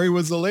story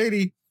was a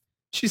lady,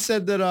 she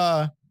said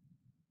that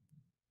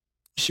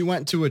she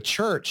went to a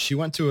church. She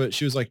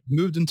was like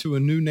moved into a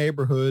new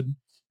neighborhood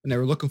and they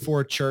were looking for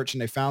a church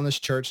and they found this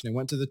church and they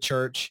went to the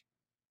church.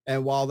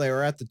 And while they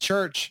were at the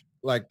church,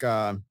 like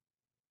they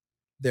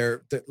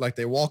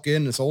walk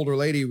in, this older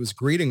lady was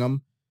greeting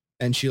them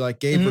and she like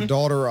gave her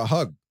daughter a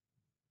hug.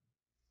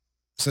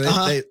 So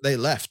they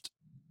left.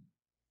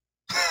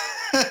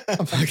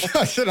 I'm like,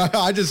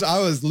 I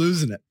was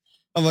losing it.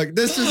 I'm like,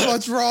 this is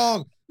what's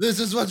wrong. This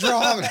is what's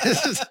wrong.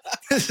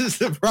 This is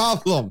the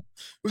problem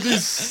with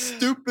these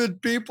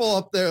stupid people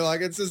up there.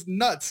 Like, it's just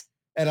nuts.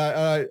 And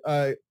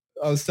I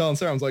was telling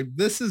Sarah, I was like,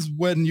 this is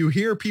when you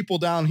hear people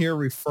down here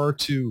refer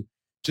to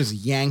just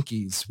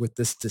Yankees with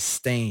this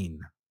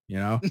disdain,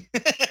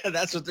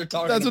 That's what they're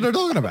talking about. That's what they're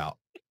talking about.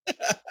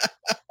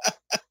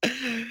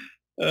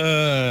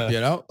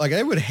 Like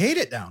they would hate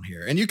it down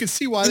here, and you can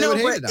see why they would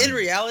hate it down in here.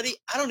 reality,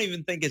 I don't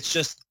think it's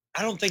just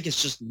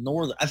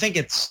northern. I think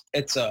it's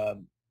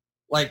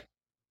like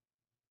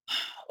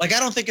I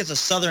don't think it's a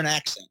southern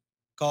accent.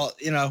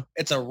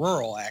 It's a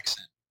rural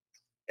accent.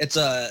 It's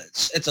a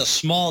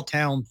small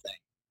town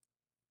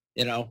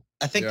thing.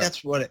 I think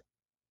that's what it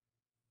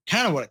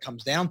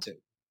comes down to.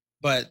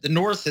 But the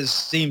North has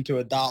seemed to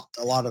adopt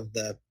a lot of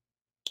the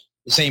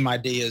same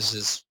ideas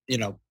as,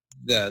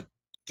 the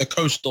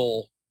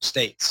coastal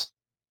states.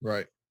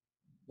 Right.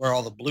 Where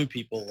all the blue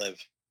people live.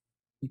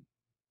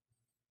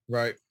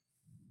 Right.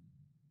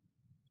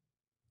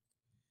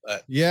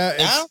 But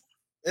yeah,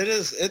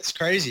 it's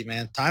crazy,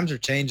 man. Times are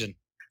changing.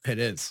 It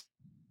is.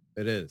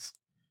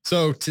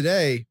 So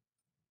today,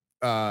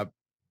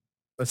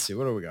 let's see,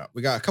 what do we got?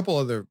 We got a couple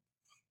other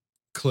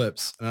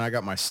clips and I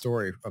got my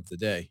story of the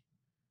day.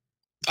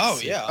 Oh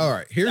yeah. All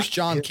right. Here's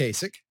John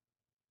Kasich.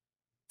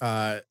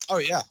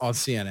 On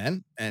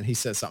CNN, and he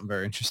says something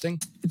very interesting.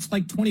 It's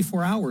like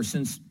 24 hours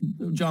since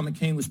John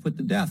McCain was put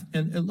to death.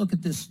 And look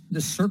at this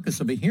circus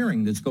of a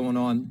hearing that's going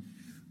on.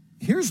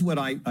 Here's what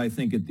I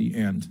think at the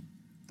end.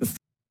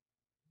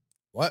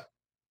 What?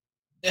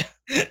 Yeah,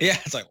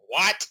 it's like,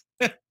 what?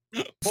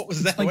 What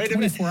was that? Like Wait a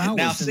minute.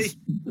 Now, see,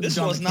 this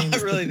was not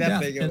really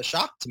that big of a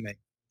shock to me.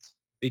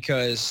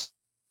 Because,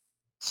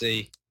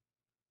 see,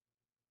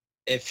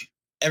 if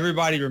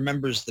everybody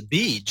remembers the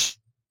Beach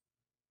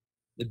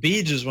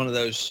is one of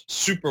those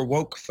super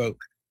woke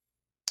folk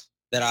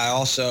that I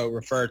also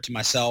refer to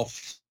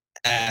myself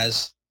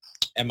as,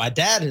 and my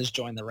dad has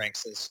joined the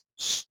ranks as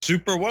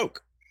super woke.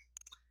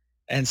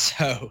 And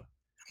so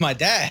my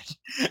dad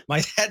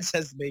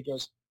says to me, he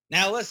goes,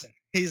 now listen,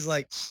 he's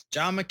like,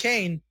 John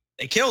McCain,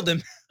 they killed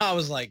him. I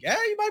was like, yeah,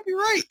 you might be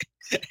right.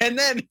 And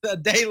then a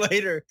day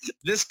later,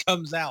 this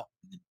comes out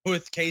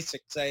with Kasich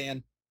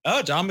saying,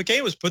 oh, John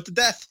McCain was put to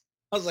death.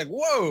 I was like,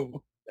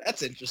 whoa,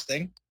 that's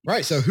interesting.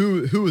 Right. So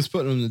who was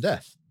putting him to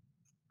death?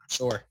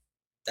 Sure.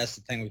 That's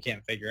the thing we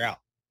can't figure out.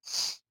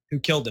 Who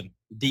killed him?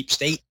 Deep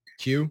State?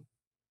 Q.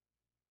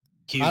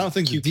 I don't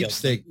think the Deep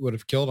State would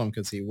have killed him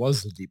because he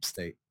was the Deep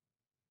State.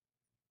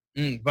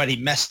 But he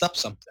messed up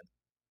something.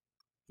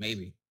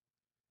 Maybe.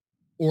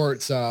 Or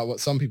it's what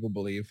some people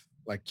believe,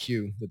 like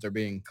Q, that they're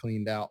being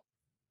cleaned out.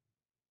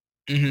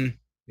 Mm-hmm.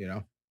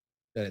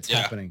 That it's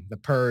happening. The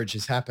purge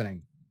is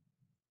happening.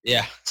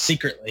 Yeah,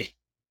 secretly.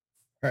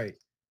 Right.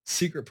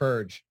 Secret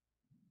purge.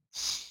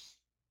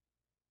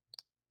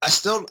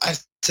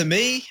 To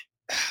me,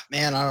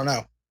 man, I don't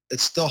know.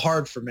 It's still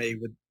hard for me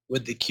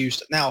with the Q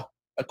stuff. Now,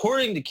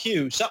 according to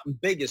Q, something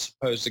big is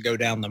supposed to go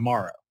down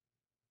tomorrow.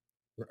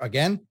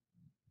 Again?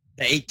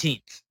 The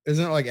 18th.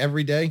 Isn't it like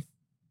every day?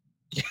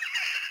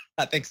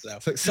 I think so.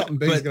 It's like something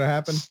big is going to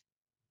happen.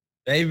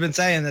 They've been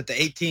saying that the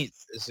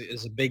 18th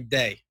is a big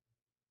day.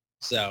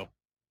 So,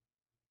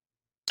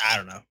 I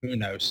don't know. Who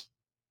knows?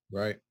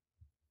 Right.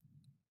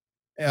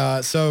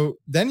 So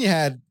then you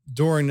had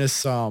during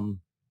this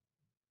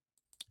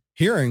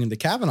hearing, the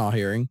Kavanaugh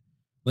hearing,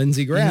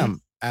 Lindsey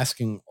Graham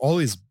asking all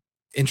these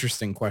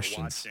interesting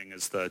questions. Watching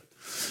is the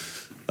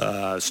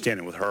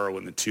standing with her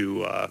when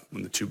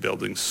the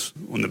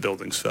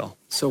buildings fell.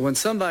 So when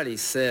somebody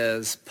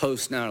says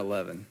post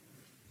 9/11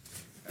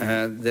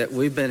 that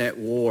we've been at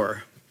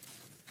war,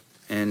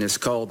 and it's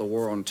called the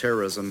war on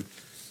terrorism,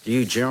 do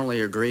you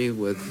generally agree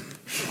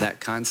with that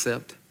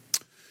concept?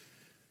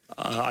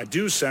 I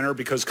do, Senator,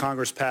 because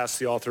Congress passed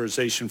the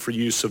authorization for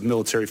use of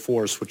military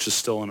force, which is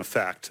still in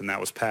effect, and that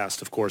was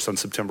passed, of course, on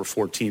September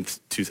 14th,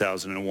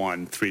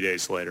 2001, 3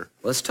 days later.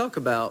 Let's talk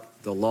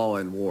about the law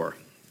in war.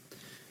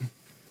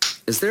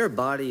 Is there a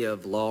body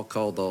of law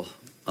called the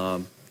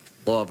law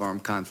of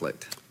armed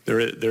conflict?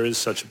 There is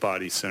such a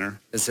body, Senator.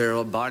 Is there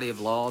a body of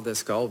law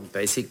that's called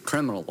basic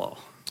criminal law?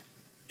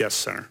 Yes,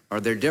 Senator.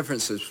 Are there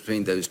differences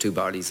between those two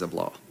bodies of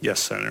law? Yes,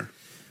 Senator.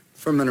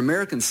 From an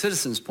American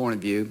citizen's point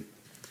of view,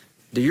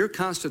 do your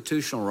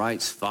constitutional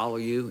rights follow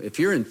you? If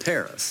you're in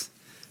Paris,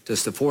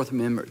 does the Fourth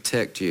Amendment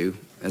protect you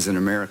as an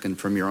American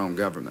from your own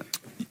government?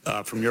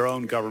 From your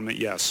own government,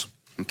 yes.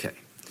 Okay.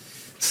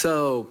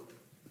 So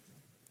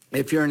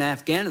if you're in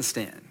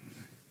Afghanistan,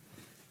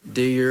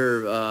 do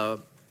your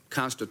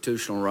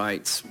constitutional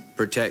rights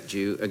protect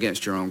you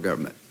against your own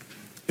government?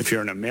 If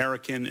you're an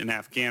American in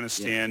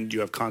Afghanistan, you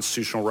have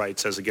constitutional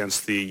rights as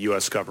against the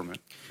U.S. government.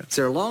 Is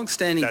there a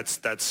long-standing...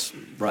 That's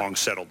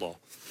long-settled law.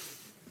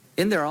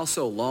 Isn't there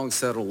also a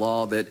long-settled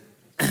law that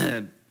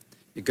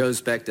it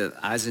goes back to the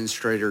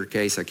Eisentrager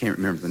case? I can't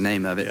remember the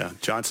name of it. Yeah,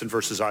 Johnson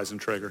versus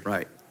Eisentrager.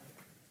 Right.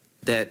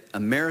 That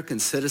American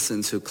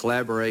citizens who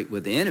collaborate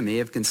with the enemy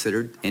have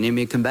considered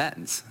enemy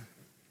combatants.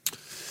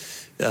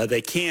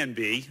 They can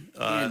be.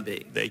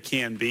 They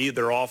can be.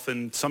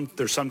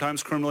 They're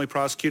sometimes criminally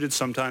prosecuted,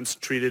 sometimes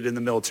treated in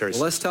the military.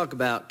 Well, let's talk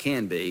about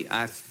can be.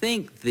 I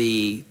think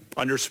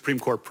under Supreme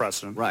Court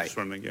precedent. Right.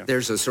 Yeah.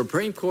 There's a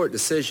Supreme Court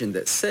decision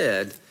that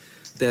said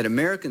that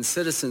American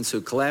citizens who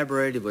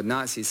collaborated with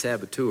Nazi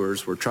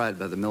saboteurs were tried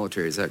by the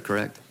military. Is that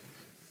correct?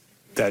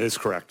 That is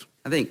correct.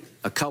 I think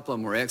a couple of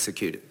them were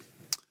executed.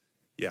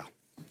 Yeah.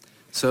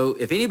 So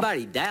if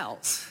anybody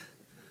doubts,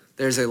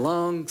 there's a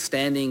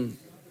long-standing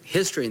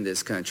history in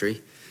this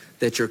country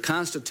that your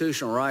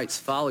constitutional rights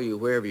follow you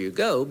wherever you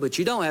go, but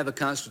you don't have a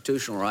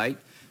constitutional right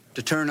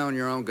to turn on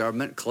your own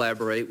government,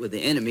 collaborate with the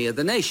enemy of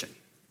the nation.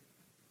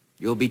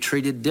 You'll be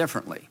treated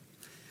differently.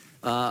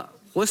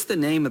 What's the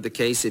name of the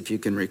case, if you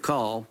can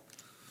recall,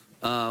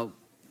 that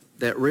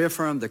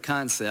reaffirmed the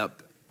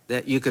concept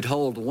that you could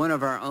hold one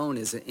of our own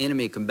as an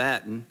enemy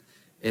combatant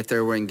if they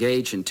were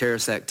engaged in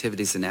terrorist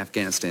activities in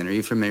Afghanistan? Are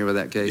you familiar with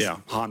that case? Yeah,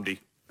 Hamdi.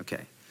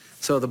 Okay.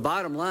 So the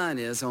bottom line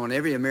is, I want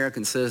every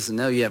American citizen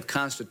to know you have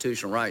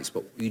constitutional rights,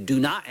 but you do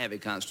not have a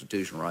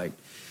constitutional right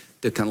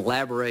to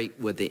collaborate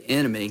with the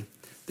enemy.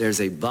 There's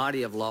a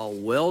body of law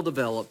well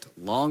developed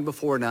long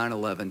before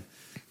 9/11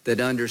 that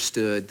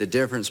understood the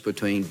difference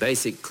between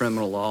basic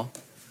criminal law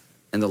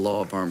and the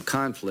law of armed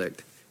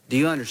conflict. Do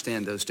you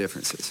understand those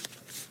differences?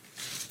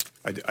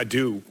 I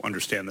do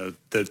understand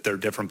that there are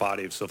different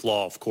bodies of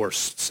law, of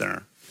course,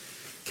 Senator.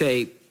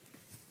 Okay,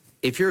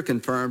 if you're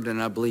confirmed,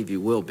 and I believe you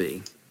will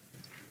be,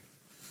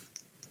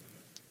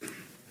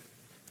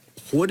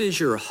 what is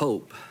your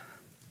hope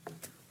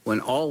when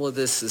all of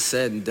this is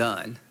said and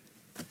done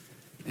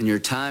and your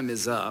time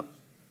is up?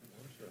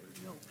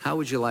 How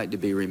would you like to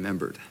be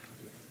remembered?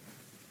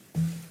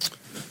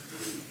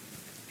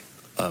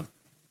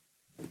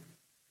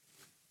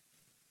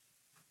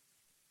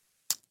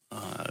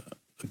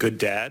 A good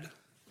dad,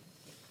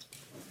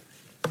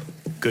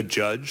 good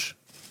judge,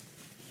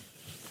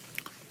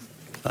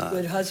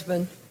 good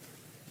husband.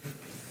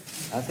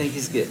 I think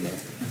he's getting there.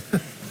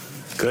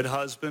 Good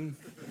husband.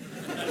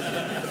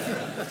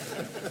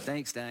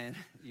 Thanks, Diane.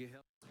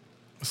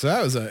 So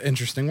that was an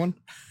interesting one.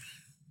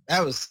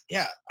 That was,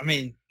 yeah. I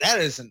mean, that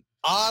is an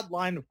odd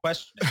line of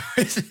questioning.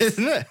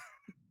 Isn't it?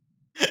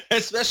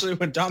 Especially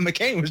when John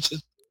McCain was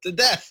just to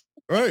death.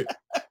 Right.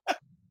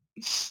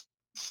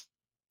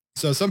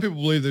 So some people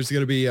believe there's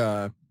going to be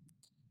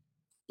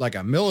like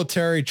a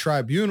military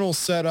tribunal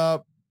set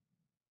up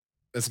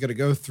that's going to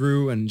go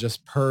through and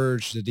just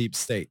purge the deep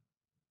state.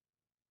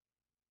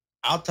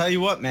 I'll tell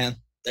you what, man.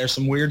 There's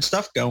some weird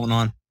stuff going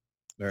on.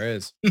 There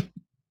is.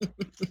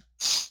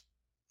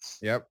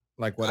 Yep.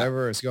 Like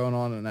whatever is going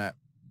on in that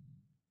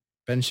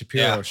Ben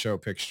Shapiro show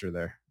picture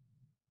there.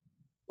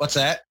 What's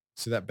that?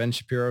 See that Ben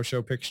Shapiro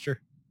show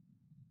picture?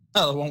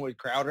 Oh, the one with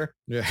Crowder?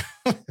 Yeah.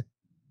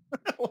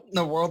 What in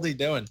the world are you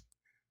doing?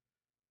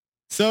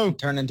 So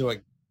turn into a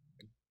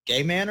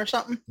gay man or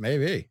something?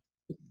 Maybe.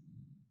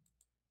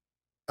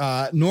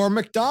 Norm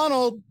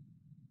Macdonald.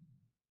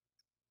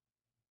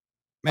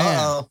 Man.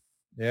 Uh-oh.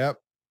 Yep.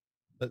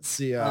 Let's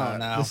see.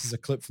 No. This is a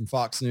clip from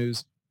Fox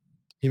News.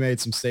 He made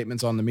some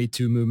statements on the Me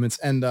Too movements,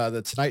 and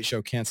the Tonight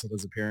Show canceled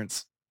his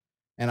appearance.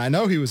 And I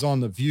know he was on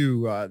The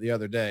View the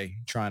other day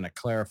trying to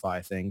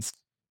clarify things.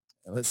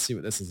 Let's see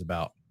what this is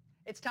about.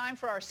 It's time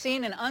for our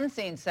Seen and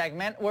Unseen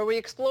segment, where we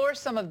explore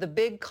some of the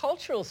big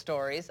cultural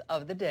stories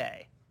of the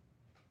day.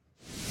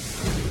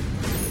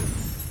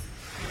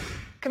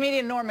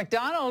 Comedian Norm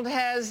Macdonald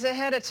has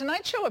had a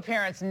Tonight Show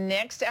appearance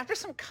next after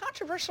some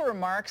controversial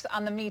remarks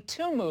on the Me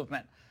Too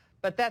movement.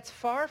 But that's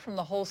far from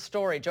the whole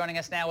story. Joining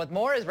us now with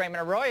more is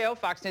Raymond Arroyo,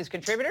 Fox News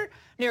contributor,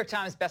 New York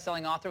Times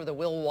bestselling author of the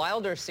Will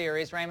Wilder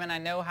series. Raymond, I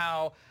know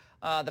how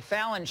the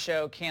Fallon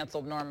show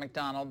canceled Norm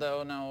Macdonald,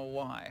 though know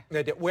why.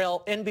 They did.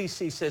 Well,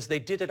 NBC says they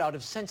did it out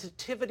of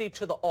sensitivity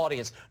to the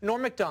audience.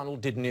 Norm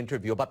Macdonald did an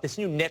interview about this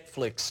new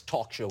Netflix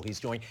talk show he's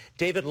doing.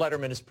 David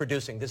Letterman is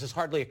producing. This is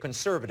hardly a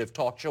conservative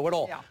talk show at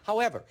all. Yeah.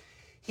 However,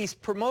 he's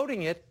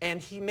promoting it, and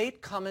he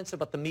made comments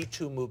about the Me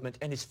Too movement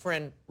and his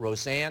friend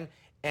Roseanne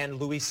and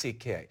Louis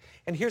C.K.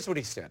 And here's what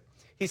he said.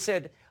 He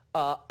said,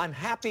 I'm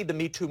happy the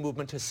Me Too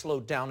movement has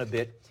slowed down a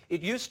bit.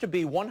 It used to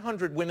be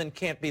 100 women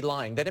can't be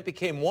lying. Then it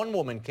became one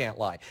woman can't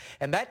lie.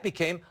 And that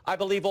became, I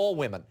believe, all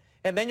women.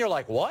 And then you're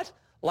like, what?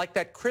 Like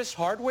that Chris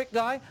Hardwick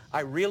guy?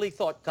 I really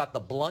thought got the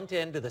blunt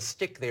end of the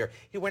stick there.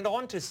 He went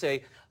on to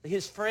say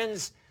his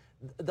friends,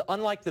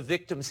 unlike the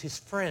victims, his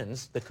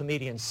friends, the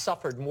comedians,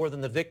 suffered more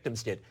than the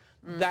victims did.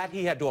 That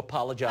he had to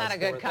apologize Not a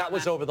good for. comment. That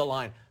was over the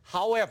line.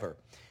 However,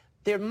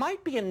 there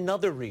might be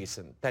another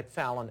reason that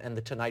Fallon and the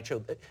Tonight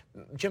Show,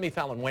 Jimmy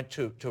Fallon went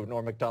to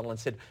Norm Macdonald and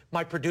said,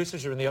 my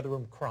producers are in the other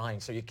room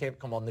crying, so you can't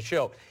come on the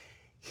show.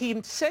 He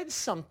said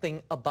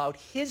something about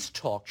his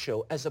talk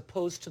show as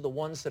opposed to the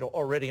ones that are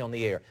already on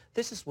the air.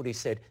 This is what he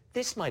said.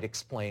 This might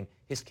explain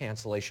his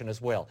cancellation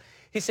as well.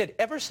 He said,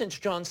 ever since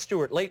Jon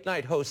Stewart,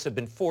 late-night hosts have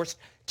been forced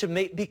to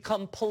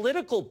become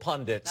political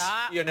pundits,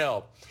 you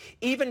know,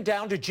 even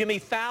down to Jimmy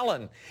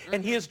Fallon.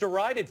 And he is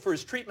derided for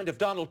his treatment of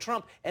Donald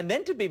Trump and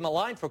then to be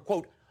maligned for,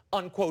 quote,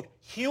 unquote,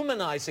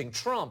 humanizing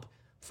Trump.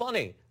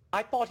 Funny,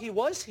 I thought he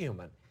was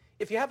human.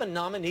 If you have a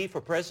nominee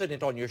for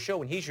president on your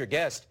show and he's your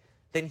guest,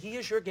 then he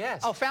is your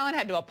guest. Oh, Fallon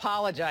had to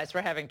apologize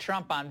for having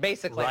Trump on,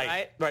 basically,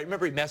 right? Right.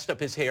 Remember, he messed up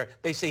his hair.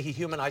 They say he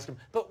humanized him.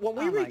 But when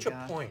we reach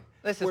a point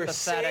where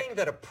saying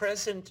that a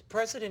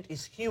president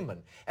is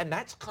human, and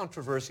that's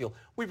controversial,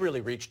 we've really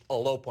reached a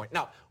low point.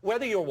 Now,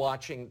 whether you're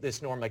watching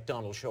this Norm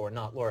Macdonald show or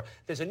not, Laura,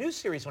 there's a new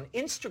series on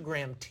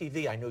Instagram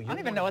TV. I know you don't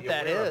even know what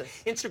that is.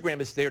 Instagram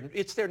is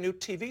their new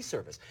TV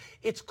service.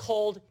 It's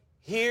called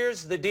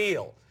Here's the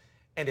Deal.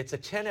 And it's a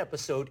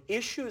 10-episode,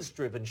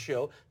 issues-driven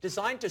show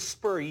designed to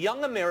spur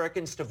young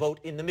Americans to vote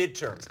in the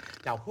midterms.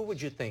 Now, who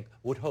would you think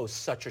would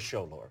host such a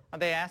show, Laura? Well,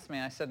 they asked me.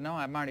 I said, no,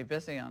 I'm already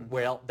busy on.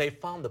 Well, they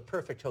found the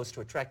perfect host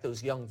to attract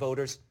those young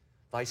voters,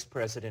 Vice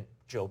President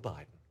Joe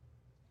Biden.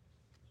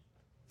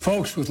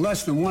 Folks, with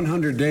less than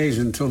 100 days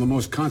until the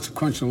most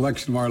consequential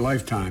election of our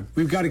lifetime,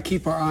 we've got to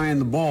keep our eye on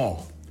the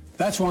ball.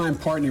 That's why I'm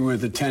partnering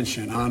with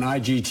Attention on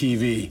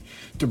IGTV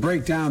to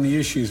break down the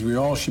issues we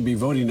all should be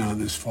voting on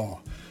this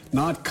fall.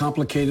 Not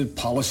complicated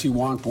policy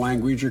wonk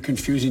language or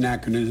confusing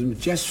acronyms,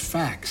 just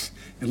facts,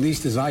 at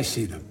least as I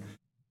see them.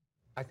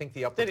 I think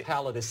the upper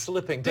palate is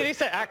slipping. Did he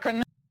say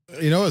acronym?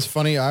 You know what's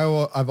funny?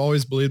 I've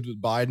always believed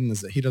with Biden is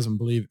that he doesn't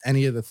believe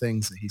any of the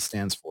things that he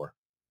stands for.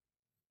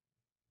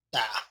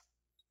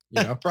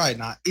 You know? Probably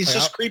not. He's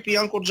just creepy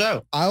Uncle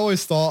Joe. I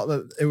always thought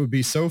that it would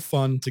be so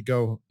fun to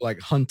go like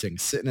hunting,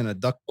 sitting in a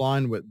duck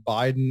blind with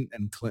Biden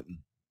and Clinton.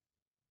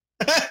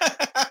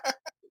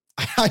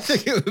 I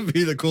think it would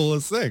be the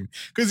coolest thing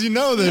because you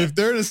know that if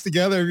they're just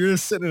together, if you're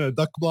just sitting in a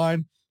duck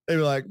blind, they'd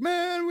be like,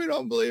 man, we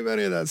don't believe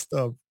any of that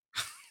stuff.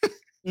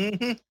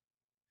 Mm-hmm.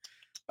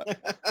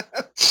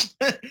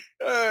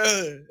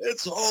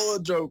 It's all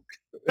a joke.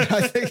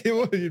 I think it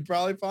would. You'd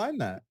probably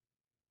find that.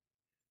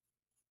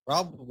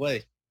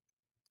 Probably.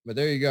 But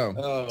there you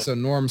go. So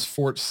Norm's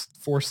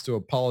forced to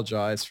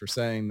apologize for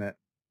saying that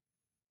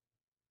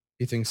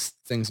he thinks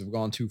things have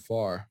gone too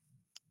far.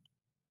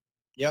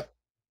 Yep.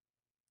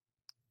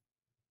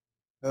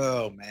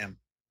 Oh man,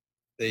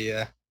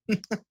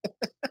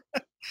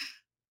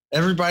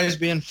 everybody's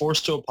being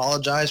forced to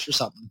apologize for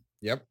something.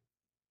 Yep.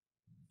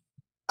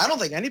 I don't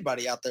think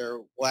anybody out there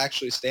will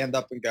actually stand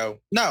up and go,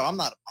 "No, I'm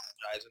not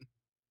apologizing."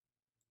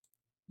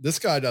 This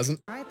guy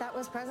doesn't. All right, that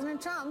was President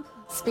Trump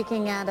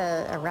speaking at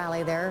a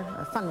rally there,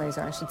 or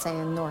fundraiser, I should say,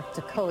 in North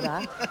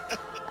Dakota.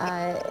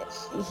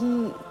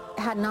 He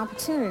had an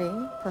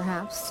opportunity,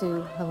 perhaps,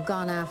 to have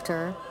gone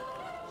after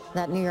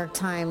that New York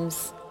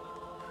Times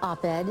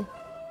op-ed.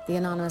 The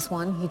anonymous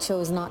one. He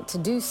chose not to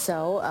do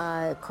so.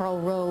 Karl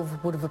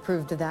Rove would have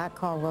approved of that.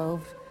 Karl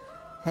Rove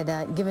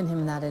had given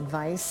him that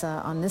advice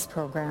on this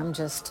program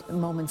just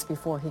moments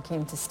before he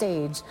came to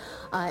stage.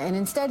 And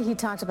instead he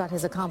talked about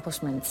his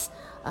accomplishments,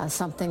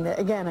 something that,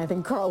 again, I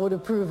think Karl would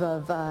approve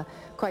of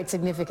quite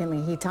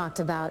significantly. He talked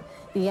about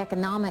the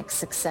economic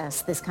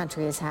success this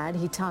country has had.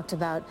 He talked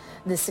about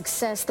the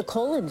success the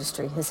coal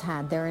industry has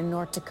had there in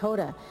North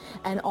Dakota,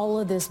 and all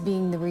of this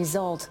being the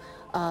result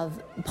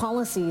of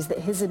policies that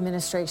his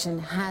administration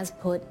has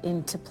put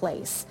into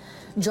place.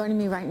 Joining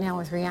me right now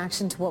with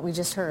reaction to what we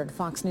just heard,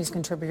 Fox News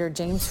contributor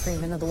James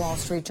Freeman of the Wall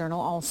Street Journal.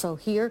 Also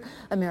here,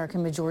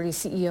 American Majority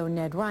CEO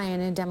Ned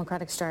Ryan and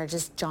Democratic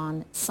strategist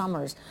John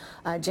Summers.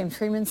 James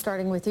Freeman,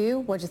 starting with you,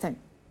 what'd you think?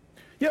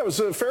 Yeah, it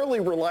was a fairly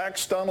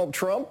relaxed Donald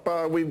Trump.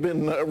 We've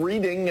been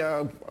reading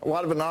a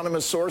lot of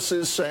anonymous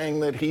sources saying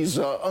that he's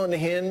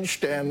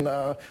unhinged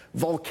and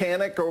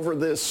volcanic over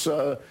this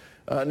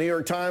New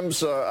York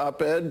Times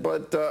op-ed,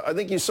 but I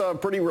think you saw a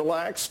pretty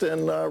relaxed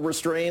and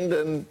restrained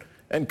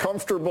and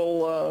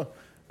comfortable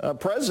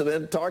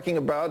president talking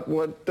about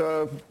what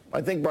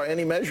I think by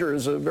any measure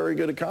is a very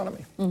good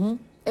economy. Mm-hmm.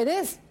 It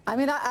is. I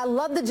mean, I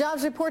love the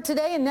jobs report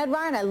today, and Ned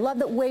Ryan, I love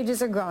that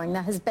wages are growing.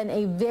 That has been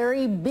a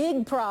very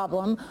big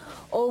problem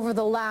over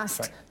the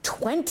last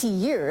 20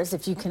 years,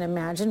 if you can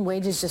imagine.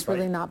 Wages just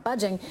really not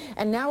budging.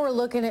 And now we're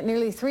looking at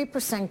nearly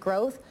 3%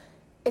 growth.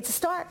 It's a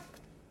start.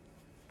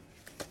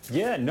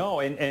 Yeah, no,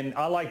 and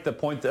I like the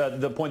point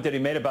that he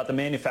made about the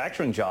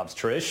manufacturing jobs,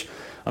 Trish.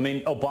 I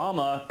mean,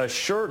 Obama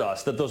assured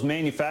us that those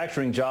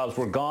manufacturing jobs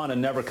were gone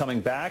and never coming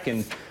back,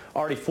 and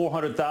already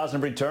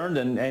 400,000 returned,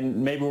 and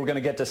maybe we're going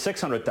to get to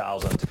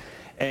 600,000.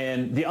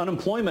 And the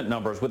unemployment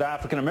numbers with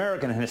African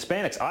American and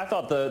Hispanics, I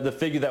thought the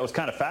figure that was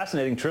kind of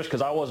fascinating, Trish,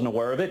 because I wasn't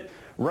aware of it.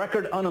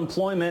 Record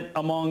unemployment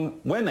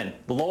among women,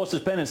 the lowest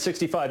it's been in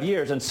 65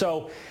 years. And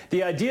so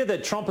the idea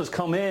that Trump has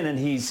come in and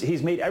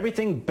he's made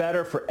everything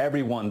better for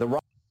everyone. The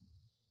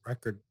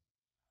record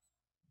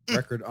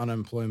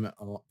unemployment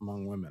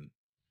among women.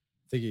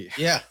 I think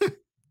I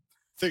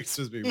think it's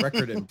supposed to be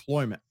record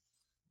employment.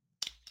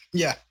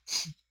 Yeah.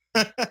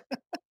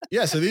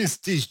 Yeah. So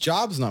these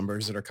jobs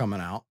numbers that are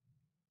coming out.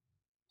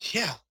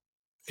 Yeah.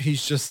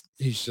 He's just,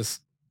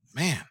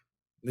 man,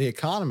 the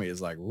economy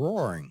is like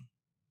roaring.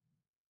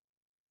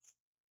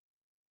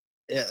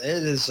 Yeah,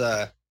 it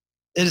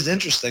is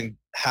interesting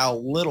how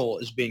little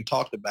is being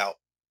talked about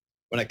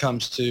when it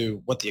comes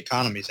to what the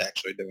economy is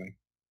actually doing.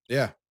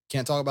 Yeah.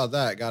 Can't talk about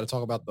that. Got to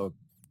talk about the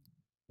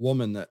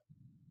woman that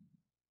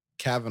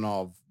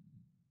Kavanaugh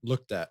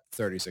looked at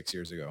 36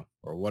 years ago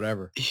or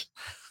whatever.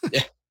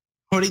 Yeah.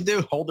 What did he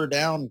do? Hold her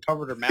down and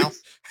covered her mouth?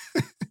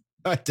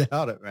 I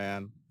doubt it,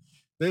 man.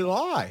 They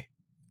lie.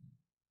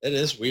 It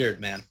is weird,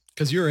 man.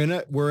 Because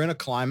we're in a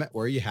climate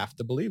where you have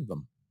to believe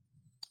them.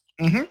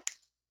 Mm-hmm.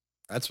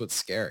 That's what's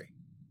scary.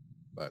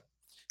 But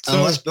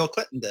unless Bill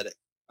Clinton did it.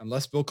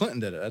 Unless Bill Clinton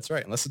did it. That's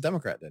right. Unless a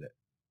Democrat did it.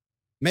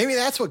 Maybe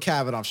that's what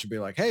Kavanaugh should be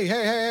like.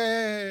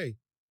 Hey.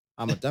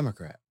 I'm a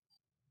Democrat.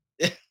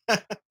 And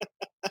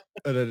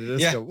then it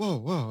just go,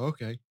 whoa,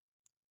 okay.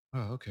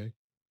 Oh, okay.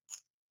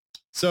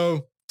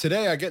 So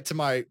today I get to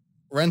my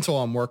rental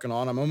I'm working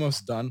on. I'm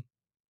almost done.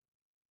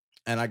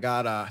 And I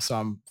got, so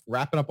I'm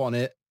wrapping up on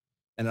it.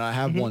 And then I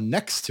have one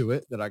next to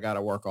it that I got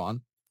to work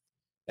on.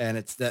 And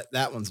it's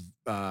that one's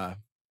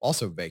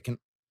also vacant.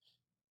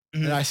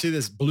 And I see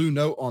this blue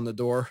note on the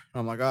door.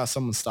 I'm like,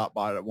 someone stopped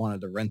by that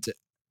wanted to rent it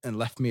and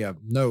left me a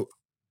note.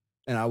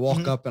 And I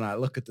walk up and I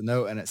look at the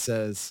note and it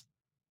says,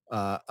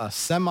 a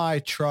semi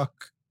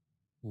truck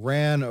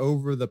ran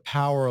over the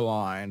power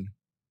line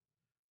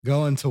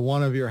going to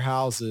one of your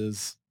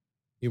houses.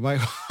 You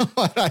might,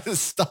 I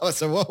just stop. I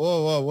said,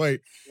 whoa,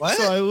 wait. What?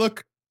 So I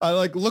look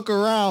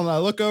around, I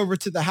look over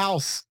to the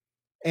house,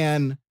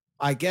 and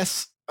I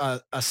guess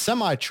a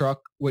semi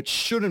truck, which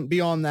shouldn't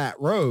be on that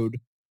road,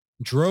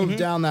 drove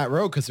down that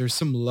road because there's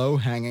some low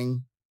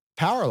hanging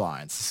power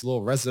lines, this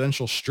little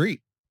residential street.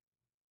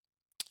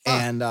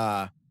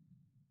 And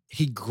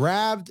he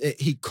grabbed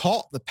it. He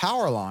caught the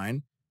power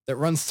line that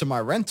runs to my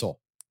rental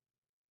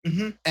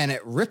and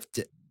it ripped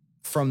it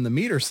from the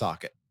meter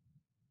socket.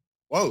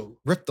 Whoa.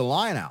 Ripped the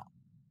line out.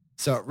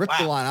 So it ripped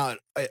the line out.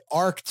 It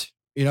arced,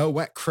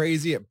 went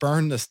crazy. It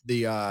burned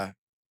it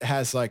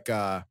has like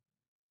that.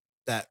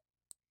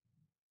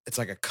 It's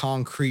like a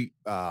concrete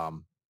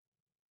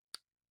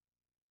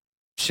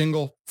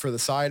shingle for the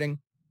siding.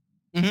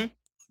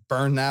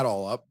 Burn that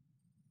all up.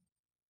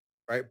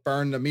 Right.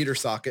 Burn the meter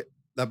socket.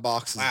 That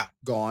box is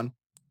gone.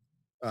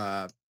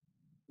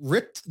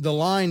 Ripped the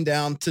line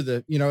down to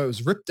the, it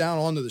was ripped down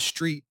onto the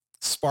street,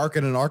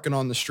 sparking and arcing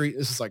on the street.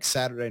 This is like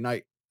Saturday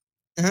night.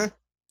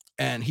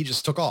 And he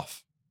just took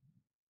off.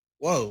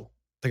 Whoa.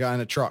 The guy in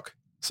the truck.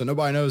 So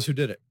nobody knows who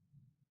did it.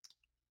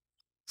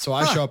 So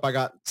I show up, I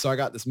got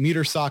this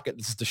meter socket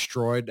that's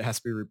destroyed. It has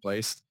to be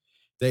replaced.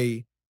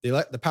 They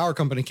let the power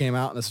company came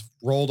out and just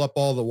rolled up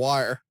all the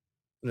wire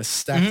and just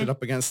stacked it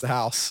up against the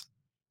house.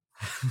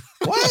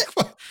 What?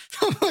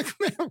 I'm like,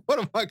 man,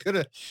 what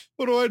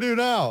do I do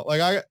now?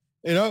 Like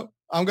I'm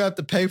gonna have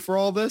to pay for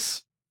all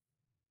this.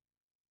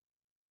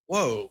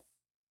 Whoa.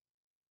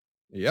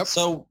 Yep.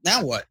 So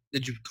now what?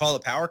 Did you call the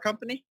power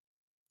company?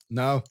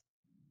 No.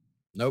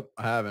 Nope,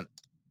 I haven't.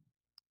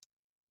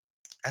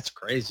 That's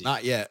crazy.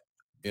 Not yet.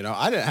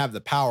 I didn't have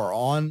the power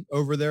on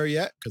over there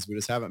yet because we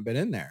just haven't been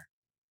in there.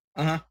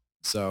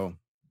 So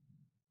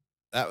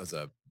that was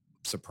a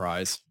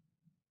surprise.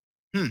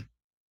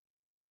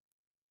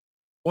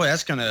 Boy,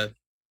 that's gonna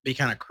be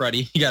kind of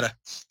cruddy. You gotta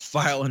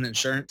file an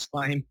insurance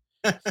claim.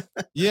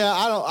 Yeah,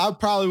 I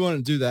probably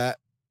wouldn't do that.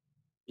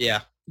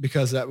 Yeah.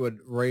 Because that would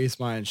raise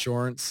my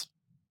insurance.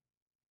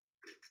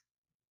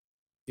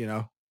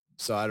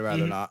 So I'd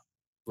rather not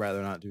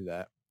do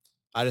that.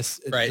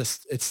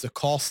 It's the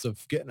cost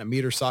of getting a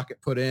meter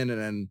socket put in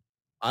and then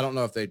I don't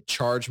know if they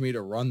charge me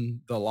to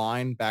run the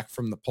line back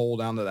from the pole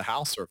down to the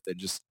house, or if they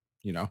just,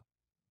 do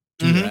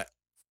that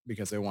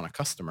because they want a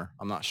customer.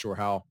 I'm not sure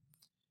how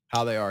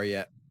they are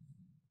yet.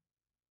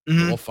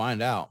 We'll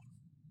find out.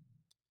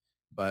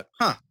 But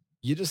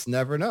you just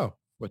never know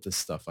with this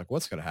stuff. Like,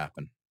 what's going to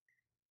happen?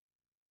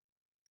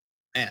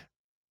 Man,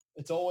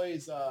 it's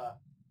always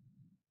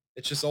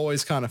it's just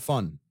always kind of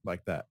fun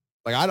like that.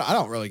 Like, I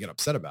don't really get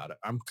upset about it.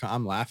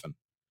 I'm laughing.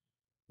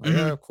 Like,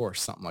 yeah, of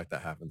course something like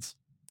that happens.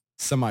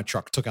 Semi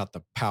truck took out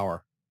the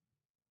power.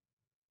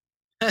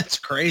 That's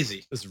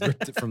crazy. Just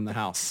ripped it from the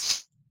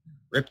house.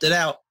 Ripped it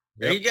out.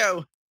 There you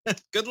go.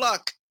 Good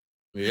luck.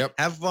 Yep.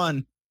 Have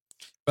fun.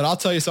 But I'll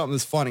tell you something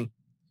that's funny.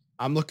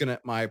 I'm looking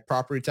at my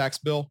property tax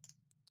bill,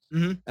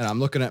 and I'm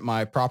looking at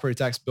my property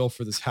tax bill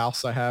for this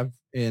house I have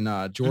in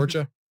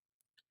Georgia.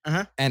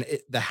 And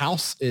the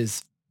house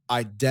is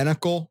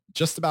identical,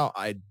 just about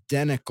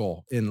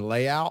identical in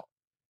layout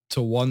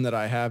to one that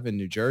I have in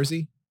New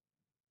Jersey.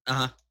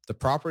 The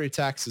property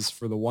taxes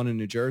for the one in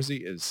New Jersey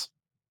is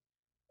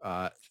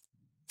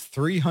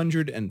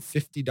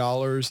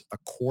 $350 a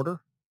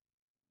quarter.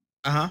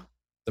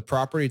 The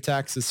property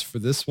taxes for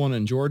this one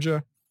in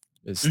Georgia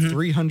is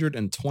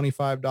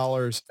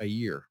 $325 a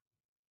year.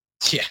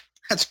 Yeah,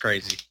 that's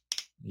crazy.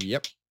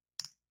 Yep.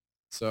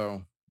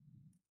 So,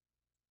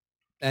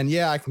 and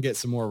yeah, I can get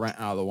some more rent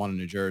out of the one in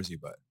New Jersey,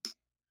 but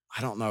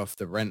I don't know if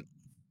the rent,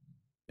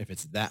 if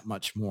it's that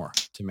much more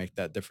to make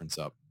that difference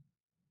up.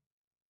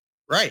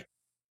 Right.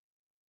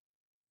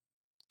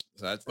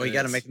 So well, you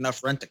got to make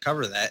enough rent to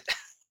cover that.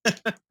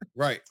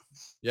 Right.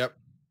 Yep.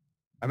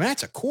 I mean,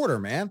 that's a quarter,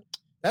 man.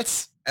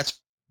 That's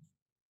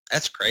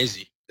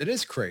crazy. It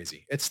is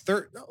crazy. It's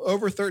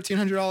over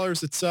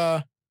 $1,300. It's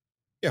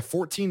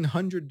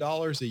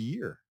 $1,400 a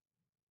year.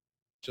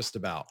 Just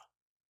about.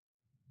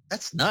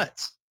 That's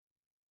nuts.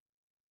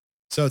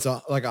 So it's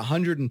like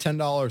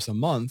 $110 a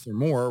month or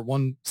more.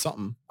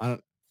 I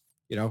don't,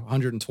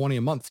 120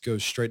 a month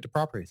goes straight to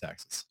property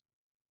taxes.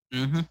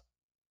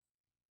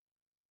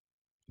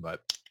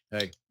 But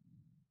hey,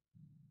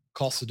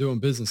 cost of doing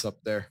business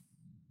up there.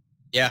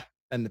 Yeah.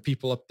 And the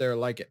people up there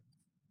like it.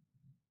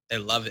 They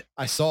love it.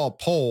 I saw a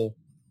poll.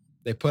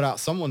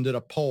 Someone did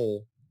a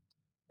poll,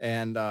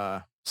 and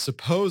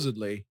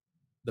supposedly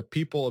the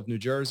people of New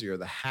Jersey are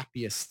the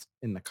happiest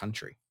in the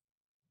country.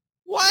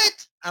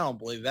 What? I don't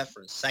believe that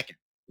for a second.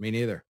 Me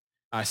neither.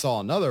 I saw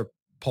another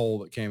poll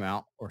that came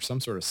out, or some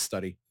sort of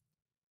study,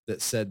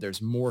 that said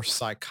there's more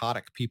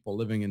psychotic people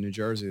living in New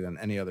Jersey than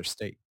any other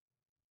state.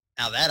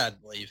 Now that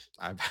I'd believe.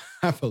 I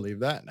believe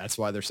that. And that's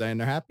why they're saying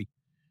they're happy.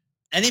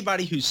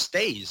 Anybody who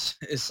stays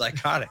is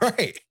psychotic.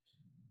 Right.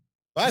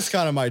 Well, that's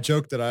kind of my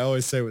joke that I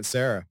always say with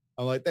Sarah.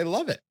 I'm like, they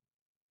love it.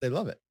 They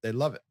love it. They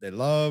love it. They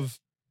love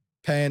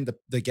paying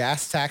the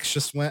gas tax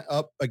just went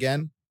up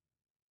again.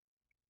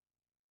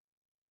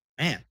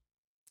 Man.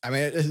 I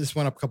mean, it just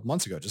went up a couple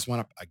months ago. It just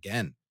went up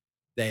again.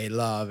 They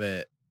love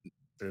it.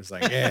 They're just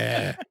like,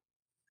 yeah,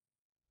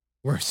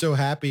 we're so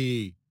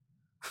happy.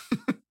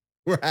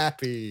 We're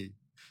happy.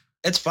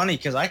 It's funny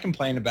because I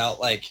complain about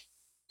like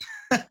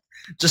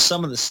just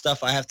some of the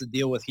stuff I have to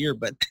deal with here.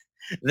 But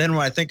then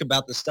when I think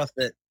about the stuff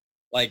that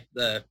like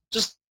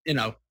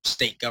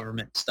state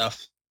government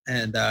stuff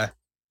and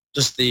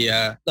just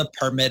the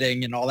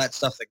permitting and all that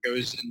stuff that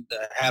goes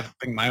into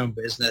having my own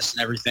business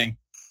and everything.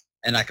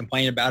 And I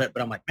complain about it,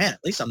 but I'm like, man,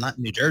 at least I'm not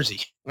in New Jersey.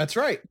 That's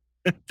right.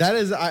 That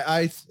is,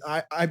 I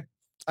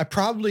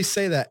probably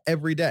say that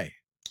every day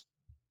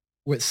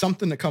with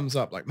something that comes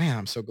up like, man,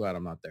 I'm so glad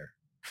I'm not there.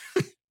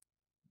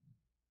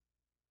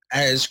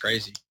 That is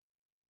crazy.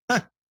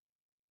 Huh.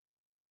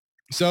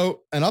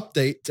 So an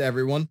update to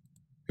everyone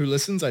who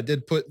listens. I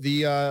did put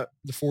the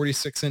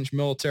 46-inch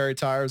military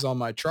tires on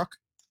my truck.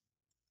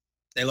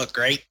 They look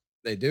great.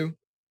 They do.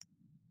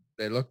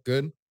 They look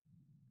good.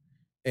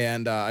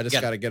 And I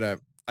just got to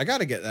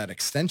get that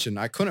extension.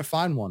 I couldn't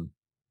find one.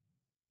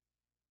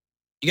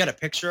 You got a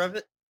picture of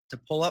it to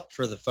pull up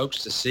for the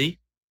folks to see?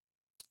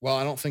 Well,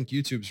 I don't think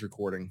YouTube's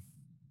recording.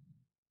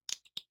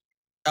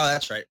 Oh,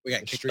 that's right. We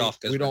got kicked off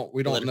because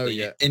we don't know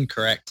yet.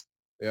 Incorrect.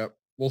 Yep.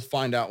 We'll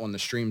find out when the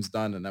stream's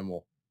done, and then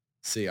we'll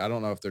see. I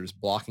don't know if they're just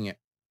blocking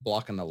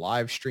the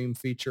live stream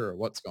feature or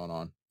what's going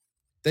on.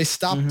 They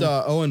stopped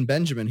Owen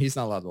Benjamin. He's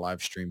not allowed to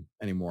live stream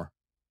anymore.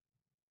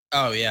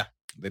 Oh yeah.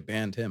 They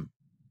banned him.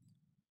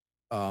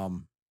 But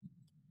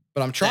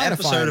I'm trying to find...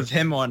 The episode of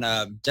him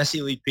on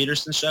Jesse Lee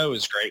Peterson's show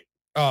is great.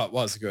 Oh, it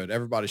was good.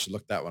 Everybody should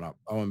look that one up.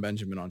 Owen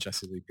Benjamin on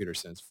Jesse Lee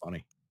Peterson. It's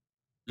funny.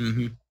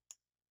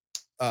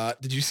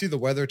 Did you see the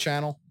Weather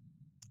Channel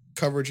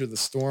coverage of the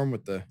storm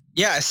with the...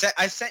 Yeah,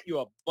 I sent you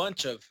a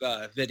bunch of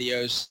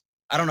videos.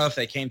 I don't know if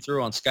they came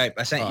through on Skype.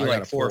 I sent you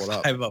like 4 or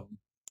 5 of them.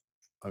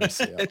 Let me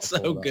see. It's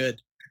so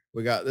good.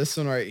 We got this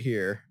one right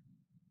here.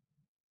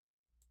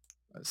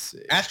 Let's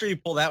see. After you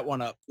pull that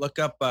one up, look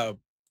up...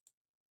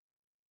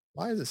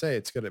 Why does it say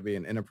it's going to be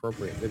an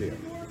inappropriate video?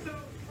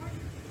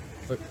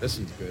 Look, this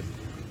one's good.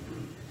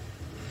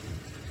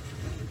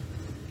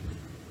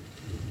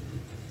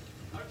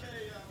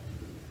 Okay,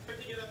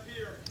 picking it up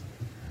here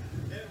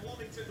in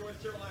Wilmington, North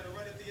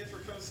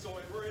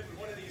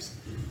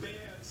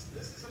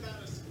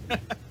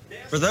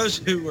For those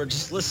who are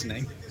just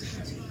listening,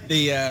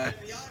 the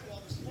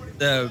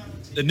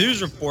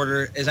news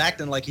reporter is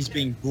acting like he's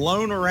being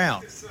blown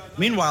around.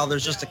 Meanwhile,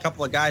 there's just a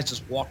couple of guys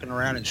just walking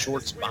around in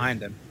shorts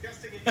behind him.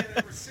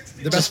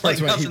 The best part's like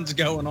when nothing's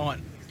going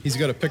on. He's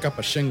going to pick up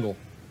a shingle.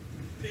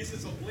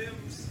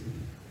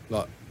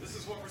 Look. This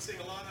is what we're seeing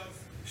a lot of.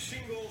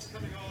 Shingles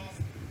coming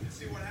off. You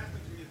see what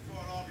happens when you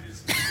throw it off. You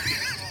just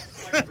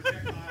like a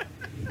projectile.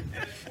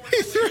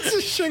 He throws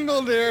a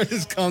shingle there and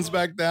just comes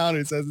back down.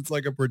 He says it's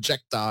like a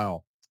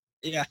projectile.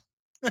 Yeah.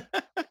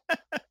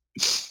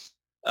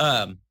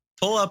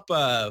 Pull up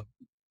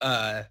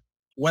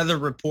weather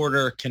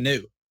reporter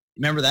canoe.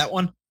 Remember that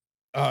one?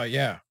 Oh,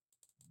 yeah.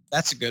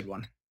 That's a good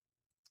one.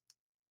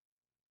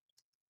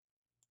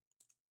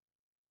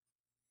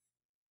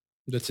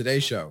 The Today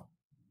Show.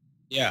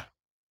 Yeah.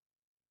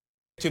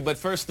 But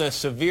first, the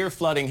severe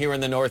flooding here in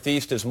the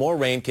Northeast as more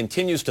rain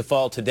continues to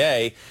fall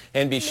today.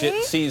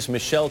 NBC's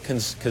Michelle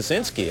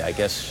Kaczynski, I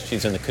guess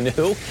she's in the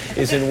canoe,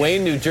 is in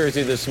Wayne, New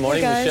Jersey this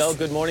morning. Hey, Michelle,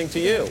 good morning to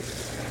you.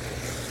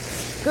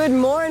 Good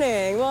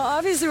morning. Well,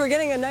 obviously we're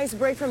getting a nice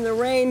break from the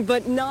rain,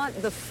 but not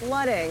the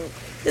flooding.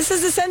 This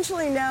is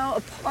essentially now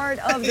a part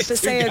of the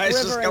Passaic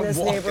River in this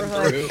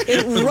neighborhood.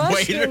 It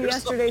rushed in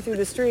yesterday through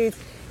the streets.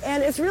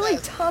 And it's really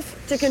tough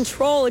to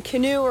control a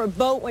canoe or a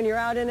boat when you're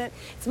out in it.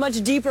 It's much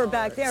deeper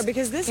back there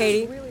because this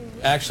is really...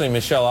 Actually,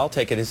 Michelle, I'll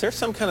take it. Is there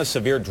some kind of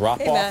severe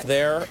drop-off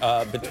there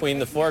between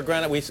the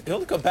foreground? Let's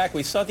go back.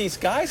 We saw these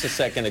guys a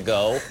second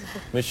ago,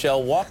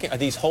 Michelle, walking. Are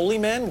these holy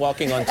men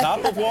walking on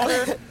top of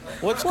water?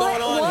 What's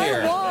going on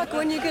here? Why walk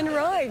when you can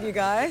ride, you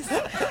guys?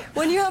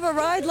 When you have a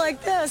ride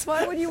like this,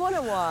 why would you want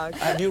to walk?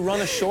 Have you run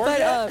ashore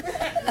yet?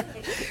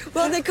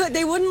 Well,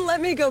 they wouldn't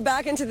let me go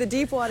back into the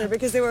deep water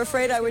because they were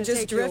afraid I would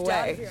just drift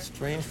out.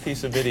 Strange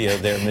piece of video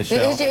there,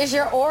 Michelle. Is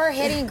your oar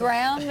hitting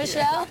ground,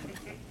 Michelle?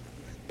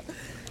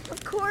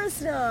 Of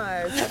course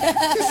not.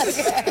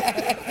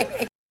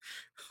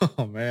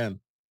 Oh,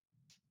 man.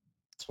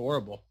 It's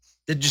horrible.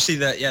 Did you see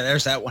that? Yeah,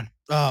 there's that one.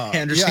 Yeah,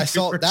 I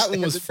saw that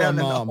one was from,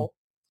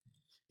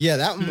 yeah,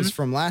 that one was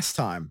from last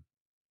time.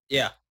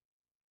 Yeah.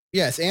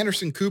 Yeah, it's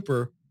Anderson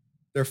Cooper.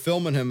 They're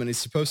filming him, and he's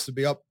supposed to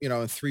be up,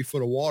 in 3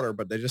 foot of water,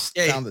 but they just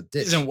found the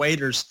ditch. He's in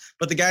waders,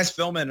 but the guys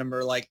filming him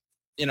are like,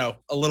 a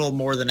little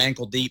more than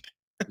ankle deep.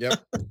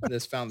 Yep, they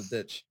just found the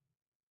ditch.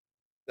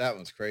 That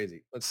one's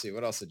crazy. Let's see,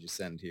 what else did you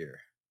send here?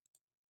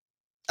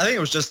 I think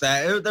it was just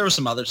that. There was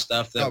some other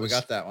stuff. We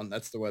got that one.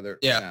 That's the weather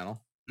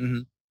channel.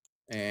 Mm-hmm.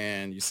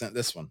 And you sent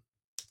this one.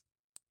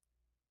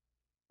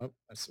 Oh,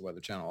 that's the weather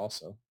channel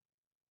also.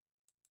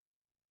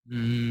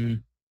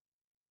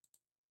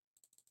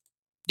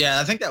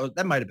 Yeah, I think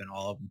that might have been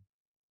all of them.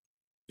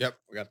 Yep,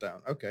 we got that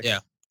one. Okay.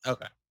 Yeah.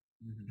 Okay.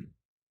 Mm-hmm.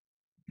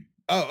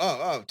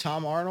 Oh,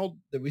 Tom Arnold.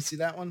 Did we see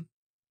that one?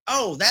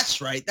 Oh, that's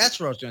right. That's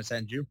what I was going to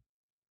send you.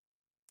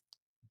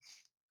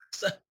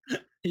 So,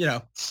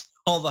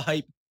 all the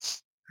hype.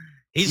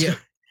 He's going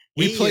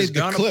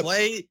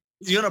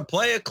to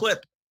play a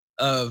clip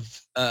of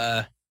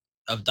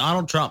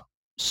Donald Trump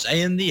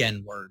saying the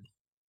N-word.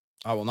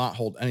 I will not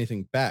hold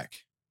anything back.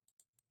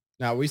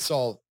 Now we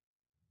saw.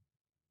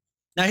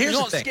 Now here's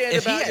the thing: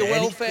 if he had your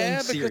welfare,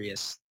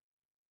 serious,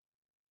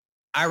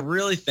 I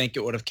really think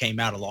it would have came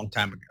out a long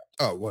time ago.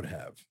 Oh, would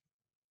have.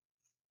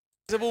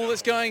 Of all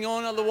that's going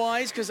on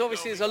otherwise, because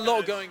obviously there's a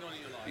lot going on in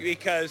your life.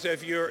 Because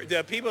if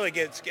the people that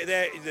get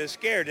they're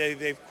scared,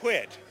 they've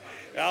quit.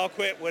 I'll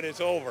quit when it's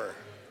over.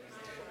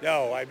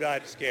 No, I'm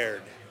not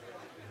scared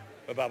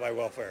about my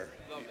welfare.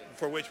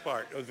 For which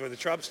part? For the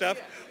Trump stuff?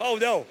 Oh,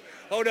 no,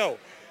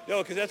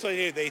 because that's what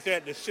they do. They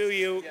threaten to sue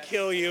you,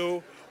 kill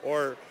you,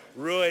 or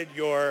ruin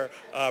your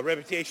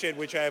reputation,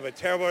 which I have a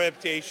terrible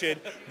reputation,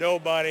 no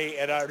money,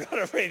 and I'm not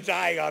afraid of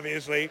dying,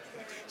 obviously.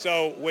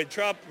 So when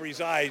Trump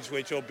resigns,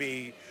 which will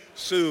be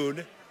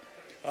soon,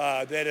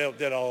 then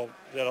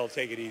I'll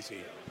take it easy.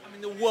 I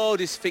mean, the world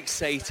is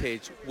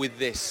fixated with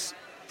this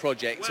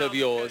project of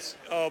yours.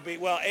 They're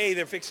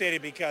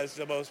fixated because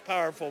the most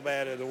powerful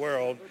man in the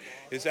world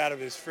is out of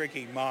his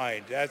freaking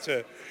mind.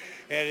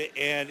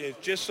 And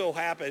it just so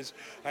happens,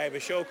 I have a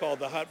show called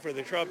The Hunt for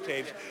the Trump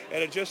Tapes,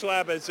 and it just so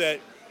happens that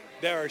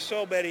there are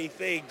so many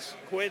things,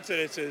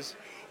 coincidences,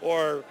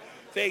 or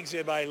things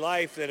in my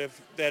life that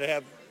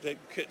have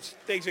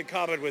things in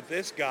common with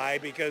this guy,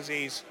 because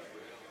he's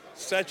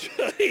such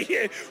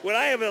when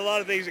I have a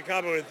lot of things in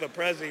common with the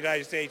President of the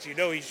United States, he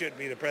shouldn't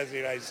be the President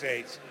of the United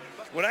States.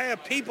 When I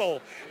have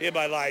people in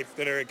my life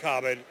that are in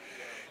common,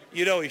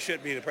 he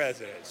shouldn't be the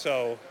president.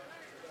 So,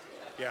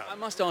 yeah. I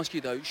must ask you,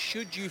 though,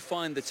 should you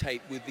find the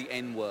tape with the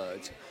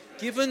N-word,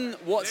 given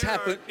what's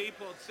happened... 7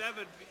 people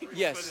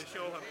yes. for the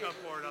show have come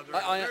forward on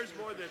there's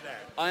more than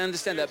that. I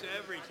understand there's that.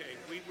 Everything.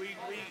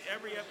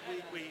 Every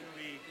week,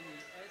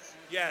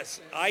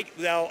 yes.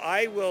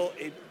 I will...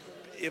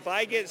 If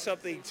I get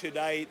something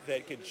tonight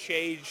that can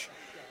change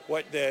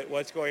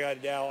what's going on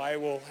now, I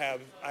will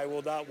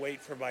not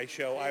wait for my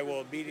show. I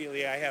will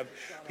immediately. I have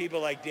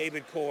people like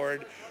David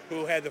Korn,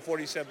 who had the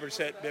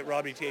 47% Mitt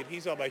Romney tape.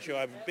 He's on my show.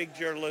 I have big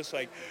journalists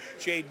like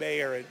Shane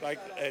Mayer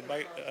and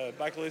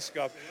Michael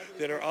Iskoff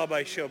that are on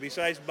my show.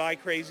 Besides my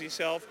crazy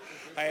self,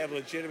 I have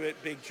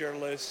legitimate big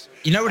journalists.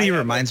 You know what I he have a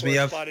reminds me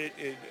of? correspondent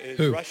in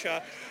Who?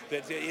 Russia.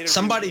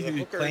 Somebody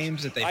who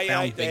claims that they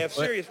found They have Bigfoot.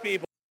 serious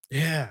people.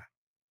 Yeah.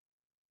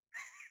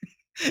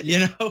 You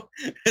know,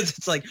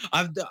 it's like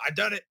I've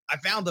done it. I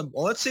found them.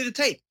 Well, let's see the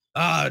tape.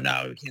 Oh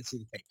no, we can't see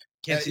the tape.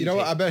 Can't see. You the know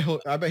what?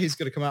 tape. I bet he's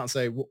going to come out and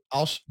say, well,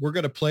 we're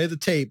going to play the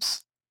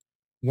tapes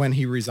when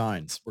he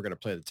resigns. We're going to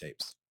play the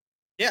tapes.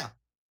 Yeah.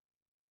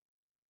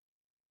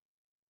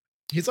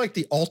 He's like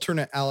the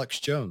alternate Alex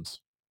Jones.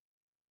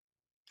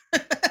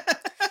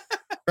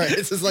 Right.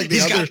 This is like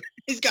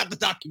he's got the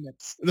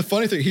documents. The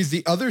funny thing, he's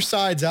the other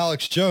side's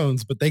Alex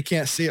Jones, but they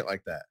can't see it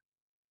like that.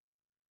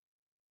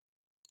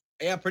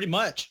 Yeah, pretty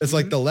much. It's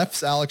like the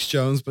left's Alex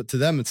Jones, but to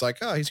them, it's like,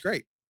 oh, he's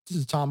great. This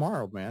is Tom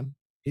Arnold, man.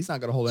 He's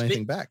not going to hold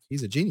anything back.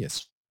 He's a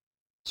genius.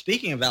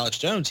 Speaking of Alex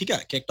Jones, he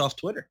got kicked off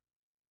Twitter.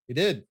 He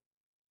did.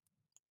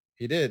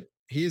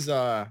 He's,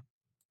 and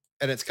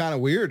it's kind of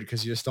weird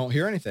because you just don't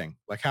hear anything.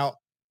 Like how,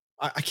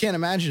 I can't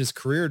imagine his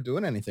career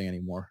doing anything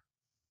anymore.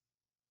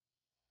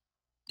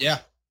 Yeah,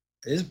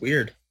 it is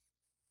weird.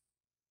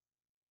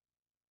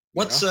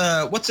 What's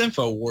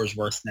InfoWars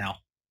worth now?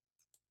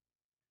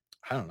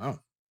 I don't know.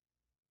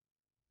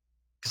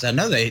 Because I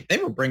know they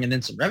were bringing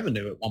in some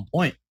revenue at one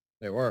point.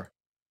 They were,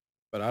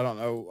 but I don't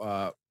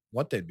know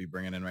what they'd be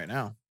bringing in right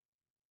now.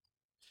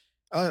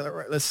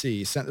 Let's see.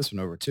 You sent this one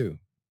over too.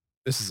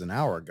 This is an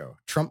hour ago.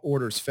 Trump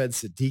orders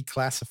feds to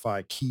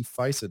declassify key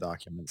FISA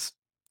documents,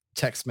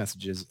 text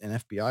messages, and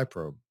FBI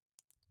probe.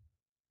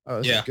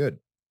 Oh, this is good.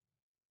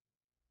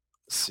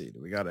 Let's see.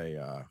 Do we got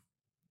a?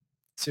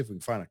 See if we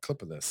can find a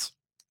clip of this.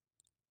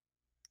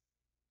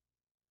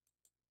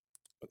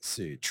 Let's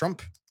see.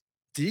 Trump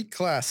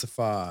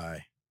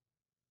declassify.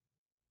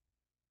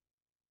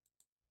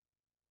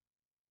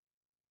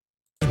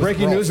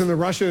 Breaking news in the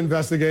Russia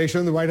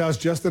investigation. The White House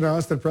just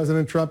announced that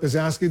President Trump is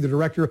asking the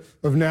Director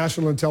of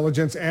National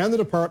Intelligence and the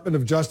Department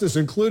of Justice,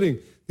 including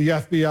the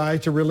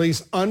FBI, to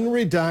release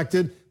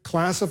unredacted,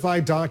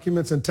 classified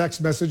documents and text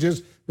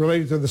messages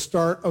related to the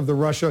start of the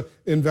Russia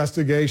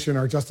investigation.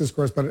 Our Justice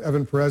correspondent,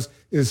 Evan Perez,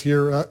 is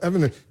here.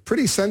 Evan,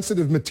 pretty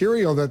sensitive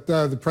material that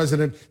the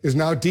president is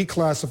now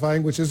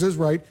declassifying, which is his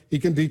right. He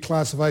can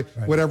declassify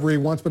whatever he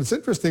wants. But it's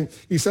interesting.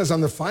 He says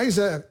on the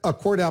FISA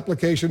court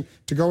application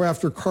to go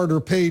after Carter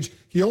Page,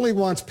 he only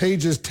wants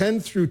pages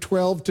 10 through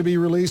 12 to be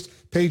released,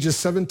 pages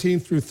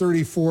 17 through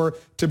 34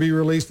 to be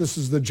released. This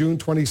is the June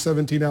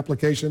 2017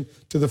 application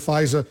to the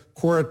FISA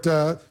court.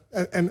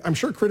 And I'm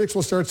sure critics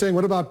will start saying,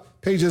 what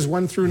about pages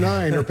 1 through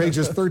 9 or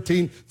pages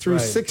 13 through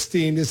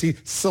 16? Is he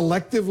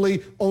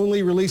selectively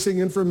only releasing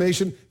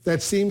information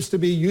that seems to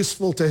be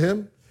useful to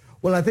him?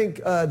 Well, I think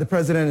the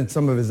president and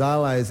some of his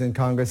allies in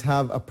Congress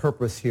have a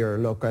purpose here.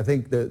 Look, I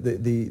think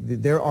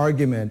their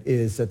argument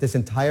is that this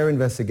entire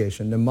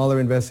investigation, the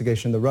Mueller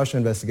investigation, the Russia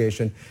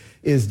investigation,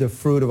 is the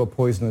fruit of a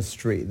poisonous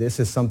tree. This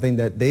is something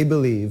that they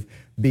believe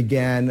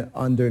began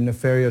under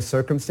nefarious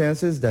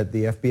circumstances, that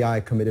the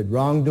FBI committed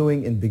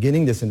wrongdoing in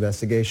beginning this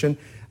investigation,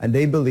 and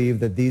they believe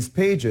that these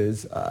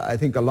pages, I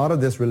think a lot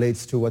of this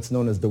relates to what's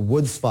known as the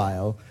Woods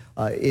file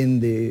in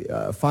the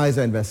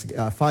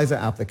FISA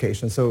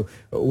application. So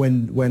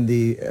when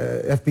the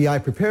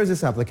FBI prepares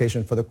this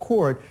application for the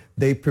court,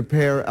 they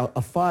prepare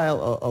a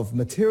file of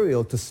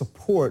material to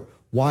support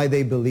why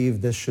they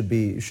believe this should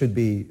be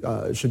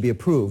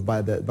approved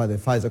by the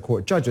FISA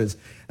court judges.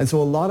 And so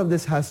a lot of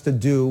this has to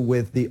do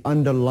with the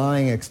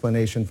underlying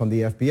explanation from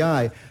the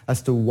FBI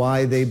as to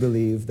why they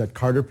believe that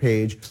Carter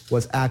Page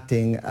was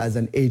acting as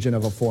an agent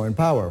of a foreign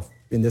power,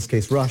 in this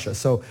case Russia.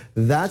 So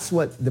that's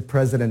what the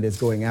president is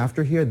going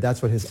after here.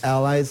 That's what his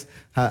allies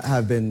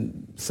have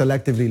been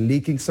selectively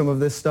leaking some of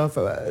this stuff.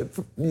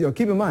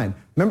 Keep in mind,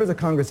 members of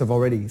Congress have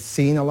already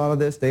seen a lot of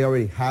this. They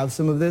already have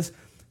some of this.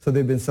 So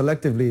they've been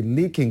selectively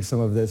leaking some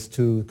of this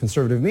to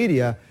conservative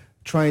media,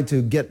 trying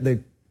to get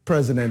the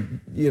president,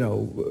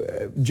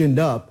 ginned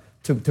up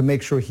to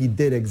make sure he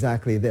did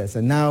exactly this.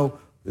 And now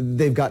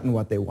they've gotten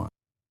what they want.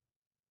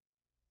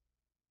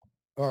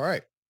 All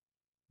right.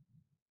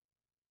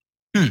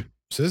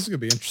 So this is going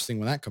to be interesting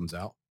when that comes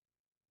out.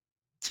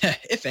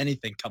 If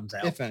anything comes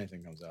out. If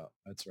anything comes out.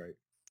 That's right.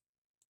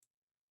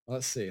 Well,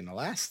 let's see. And the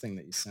last thing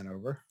that you sent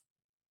over.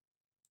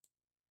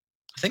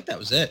 I think that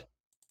was it.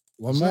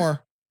 One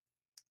more.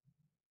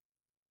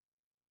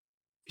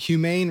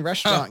 Humane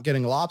restaurant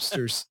getting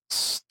lobsters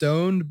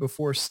stoned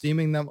before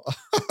steaming them.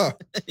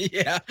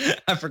 Yeah,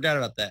 I forgot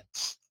about that.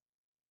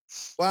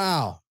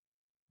 Wow.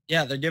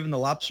 Yeah, they're giving the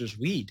lobsters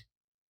weed.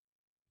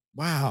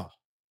 Wow.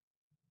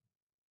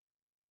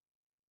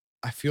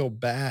 I feel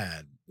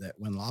bad that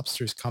when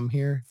lobsters come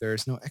here, there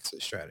is no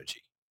exit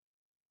strategy.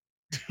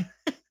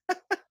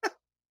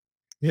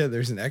 Yeah,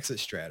 there's an exit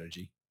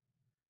strategy.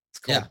 It's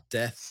called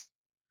death.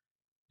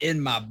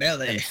 In my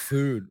belly. And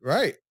food.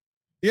 Right.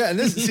 Yeah, and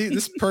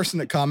this person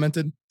that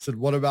commented said,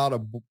 "What about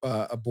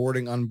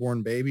aborting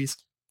unborn babies?"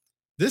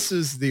 This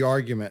is the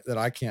argument that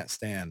I can't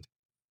stand.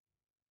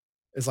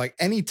 It's like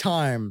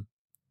anytime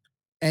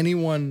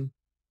anyone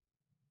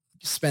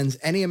spends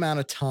any amount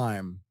of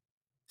time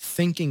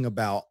thinking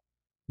about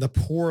the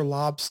poor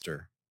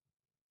lobster,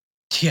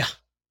 yeah,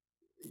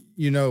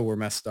 we're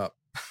messed up.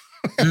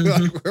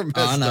 Mm-hmm. We're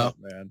messed up,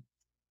 man.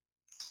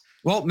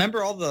 Well,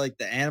 remember all the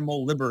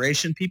animal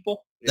liberation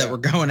people that were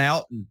going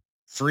out and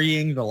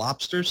freeing the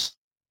lobsters?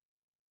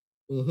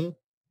 Mm-hmm.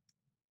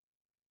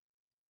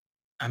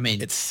 I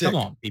mean, it's sick. Come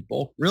on,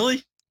 people.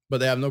 Really? But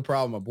they have no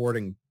problem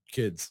aborting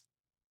kids.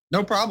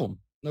 No problem.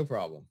 No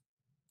problem.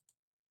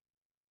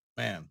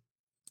 Man.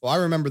 Well, I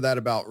remember that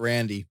about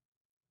Randy,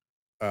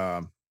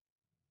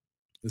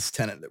 this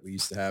tenant that we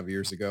used to have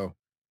years ago.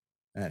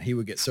 And he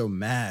would get so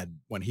mad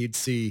when he'd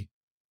see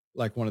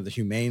like one of the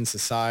Humane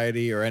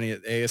Society or any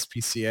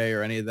ASPCA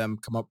or any of them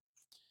come up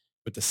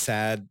with the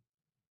sad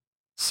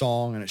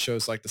song, and it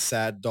shows like the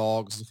sad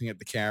dogs looking at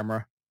the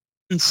camera.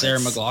 And Sarah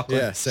McLachlan.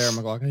 Yeah, Sarah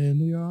McLachlan. In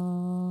the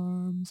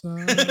arms of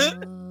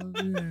the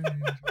angel.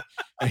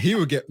 And he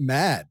would get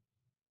mad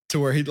to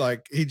where he'd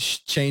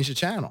change the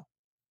channel.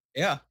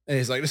 Yeah. And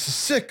he's like, "This is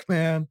sick,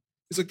 man."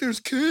 He's like, "There's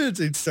kids."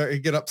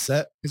 He'd get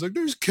upset. He's like,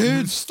 "There's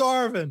kids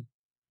starving.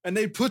 And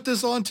they put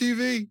this on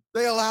TV.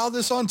 They allow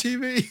this on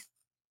TV."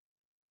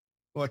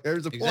 Like,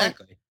 there's a point.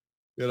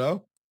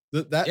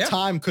 That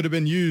time could have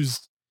been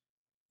used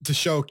to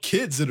show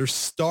kids that are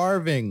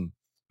starving,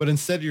 but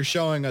instead you're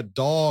showing a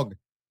dog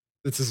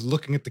that's just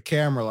looking at the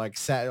camera like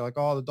sad, like,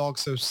 "Oh, the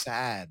dog's so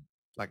sad."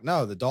 Like,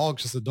 no, the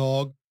dog's just a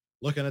dog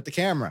looking at the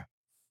camera.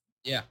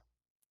 Yeah.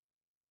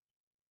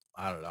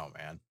 I don't know,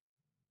 man.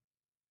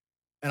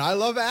 And I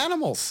love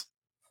animals.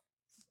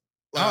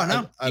 Oh, I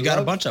know. You got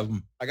a bunch of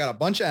them. I got a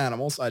bunch of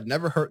animals. I'd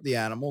never hurt the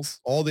animals.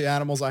 All the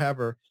animals I have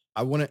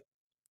I wouldn't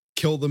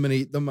kill them and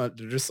eat them. They're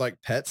just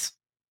like pets.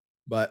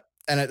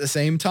 And at the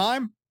same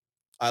time,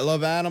 I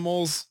love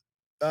animals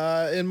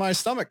in my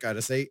stomach. I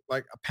just ate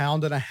like 1.5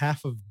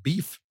 pounds of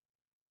beef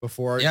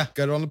before I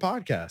got on the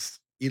podcast.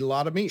 Eat a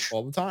lot of meat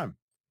all the time.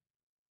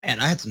 And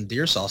I had some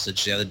deer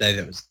sausage the other day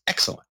that was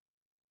excellent.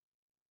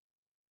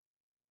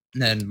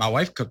 And then my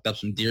wife cooked up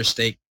some deer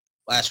steak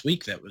last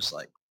week that was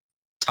like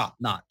top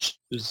notch.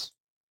 It was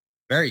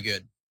very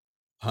good.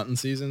 Hunting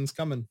season's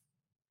coming.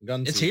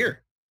 It's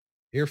here.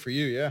 Here for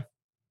you, yeah.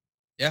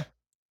 Yeah.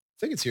 I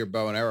think it's here,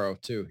 bow and arrow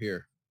too,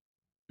 here.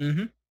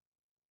 Mm-hmm.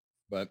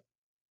 But,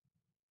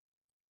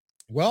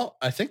 well,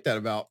 I think that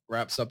about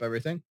wraps up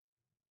everything.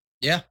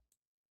 Yeah.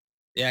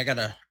 Yeah, I got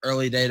an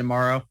early day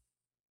tomorrow.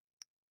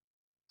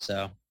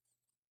 So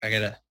I got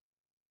to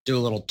do a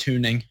little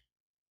tuning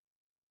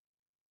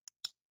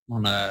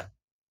on I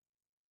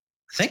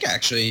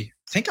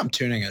think I'm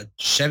tuning a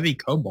Chevy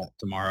Cobalt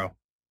tomorrow.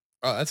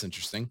 Oh, that's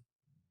interesting.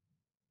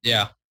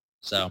 Yeah.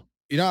 So,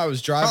 I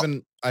was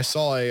driving, I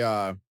saw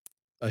a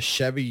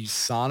Chevy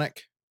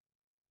Sonic.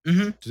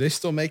 Mm-hmm. Do they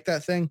still make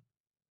that thing?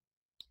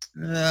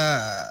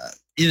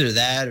 Either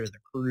that or the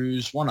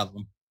Cruise, one of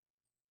them.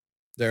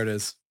 There it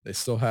is. They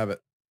still have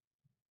it.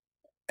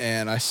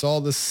 And I saw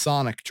this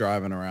Sonic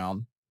driving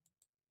around.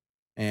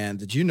 And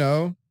did you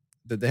know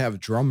that they have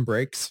drum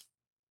brakes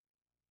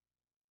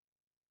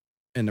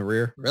in the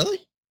rear? Really?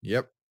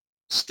 Yep.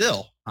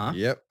 Still, huh?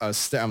 Yep.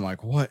 I'm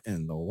like, what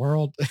in the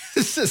world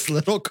is this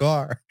little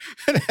car?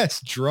 It has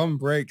drum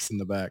brakes in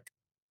the back.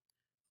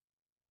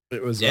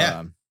 It was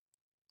it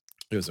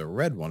was a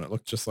red one. It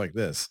looked just like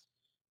this.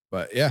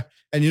 But yeah.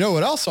 And you know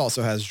what else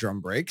also has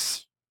drum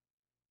brakes?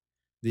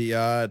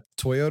 The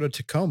Toyota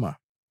Tacoma.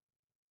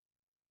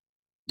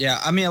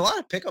 Yeah, I mean, a lot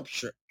of pickup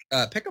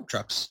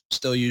trucks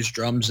still use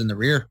drums in the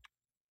rear.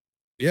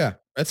 Yeah,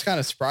 that's kind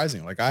of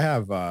surprising. Like, I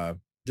have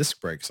disc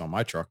brakes on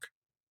my truck.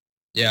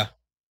 Yeah.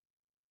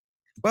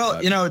 Well,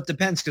 it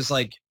depends because,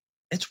 like,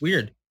 it's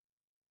weird.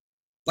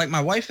 Like,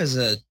 my wife has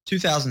a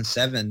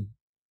 2007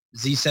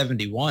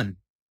 Z71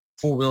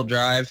 four-wheel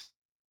drive.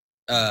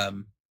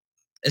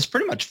 It's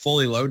pretty much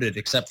fully loaded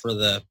except for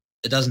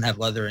it doesn't have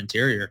leather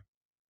interior.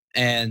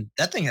 And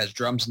that thing has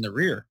drums in the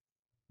rear.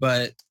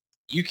 But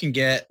you can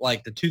get,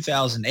 like, the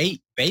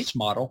 2008 base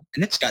model,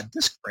 and it's got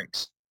disc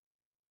brakes.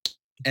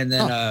 And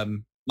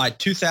then my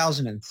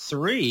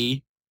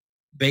 2003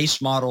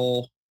 base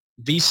model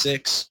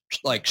V6,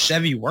 like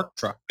Chevy work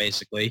truck,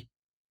 basically,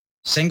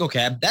 single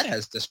cab, that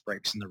has disc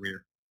brakes in the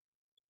rear.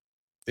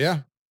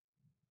 Yeah.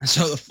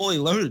 So the fully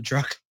loaded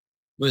truck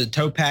with a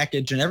tow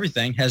package and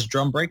everything has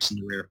drum brakes in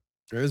the rear.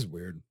 It is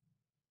weird.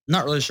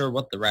 Not really sure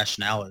what the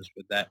rationale is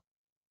with that.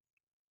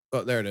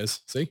 Oh, there it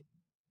is. See?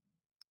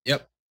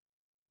 Yep.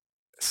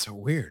 It's so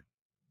weird.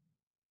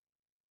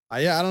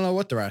 I don't know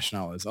what the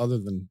rationale is other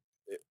than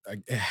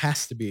it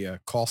has to be a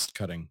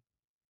cost-cutting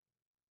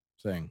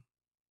thing.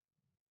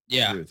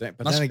 Yeah. But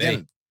then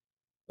again,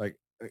 like,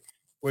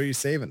 what are you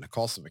saving? The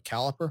cost of a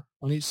caliper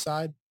on each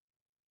side?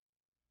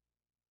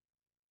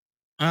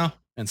 Oh.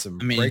 And some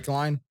brake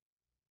line?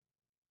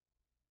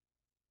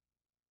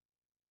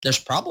 There's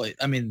probably,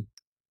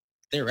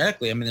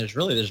 theoretically,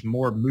 there's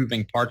more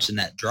moving parts in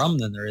that drum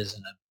than there is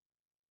in a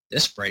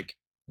disc brake.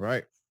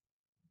 Right.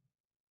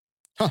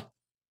 Huh.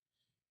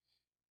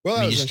 Well,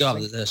 I mean, you still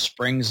have the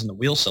springs and the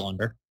wheel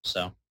cylinder.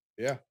 So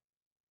yeah.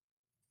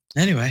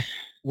 Anyway.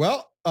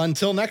 Well,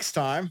 until next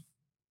time.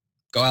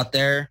 Go out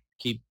there,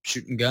 keep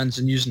shooting guns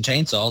and using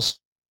chainsaws.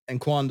 And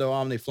quando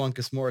omni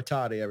fluncus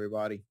moritati,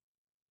 everybody.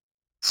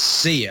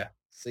 See ya.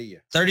 See ya.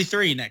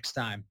 33 next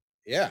time.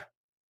 Yeah.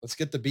 Let's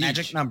get the beach.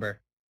 Magic number.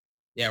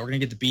 Yeah, we're going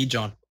to get the beach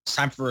on. It's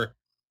time for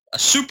a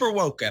super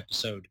woke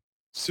episode.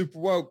 Super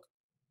woke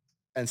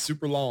and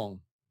super long.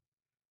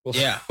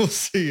 Yeah. We'll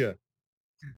see ya.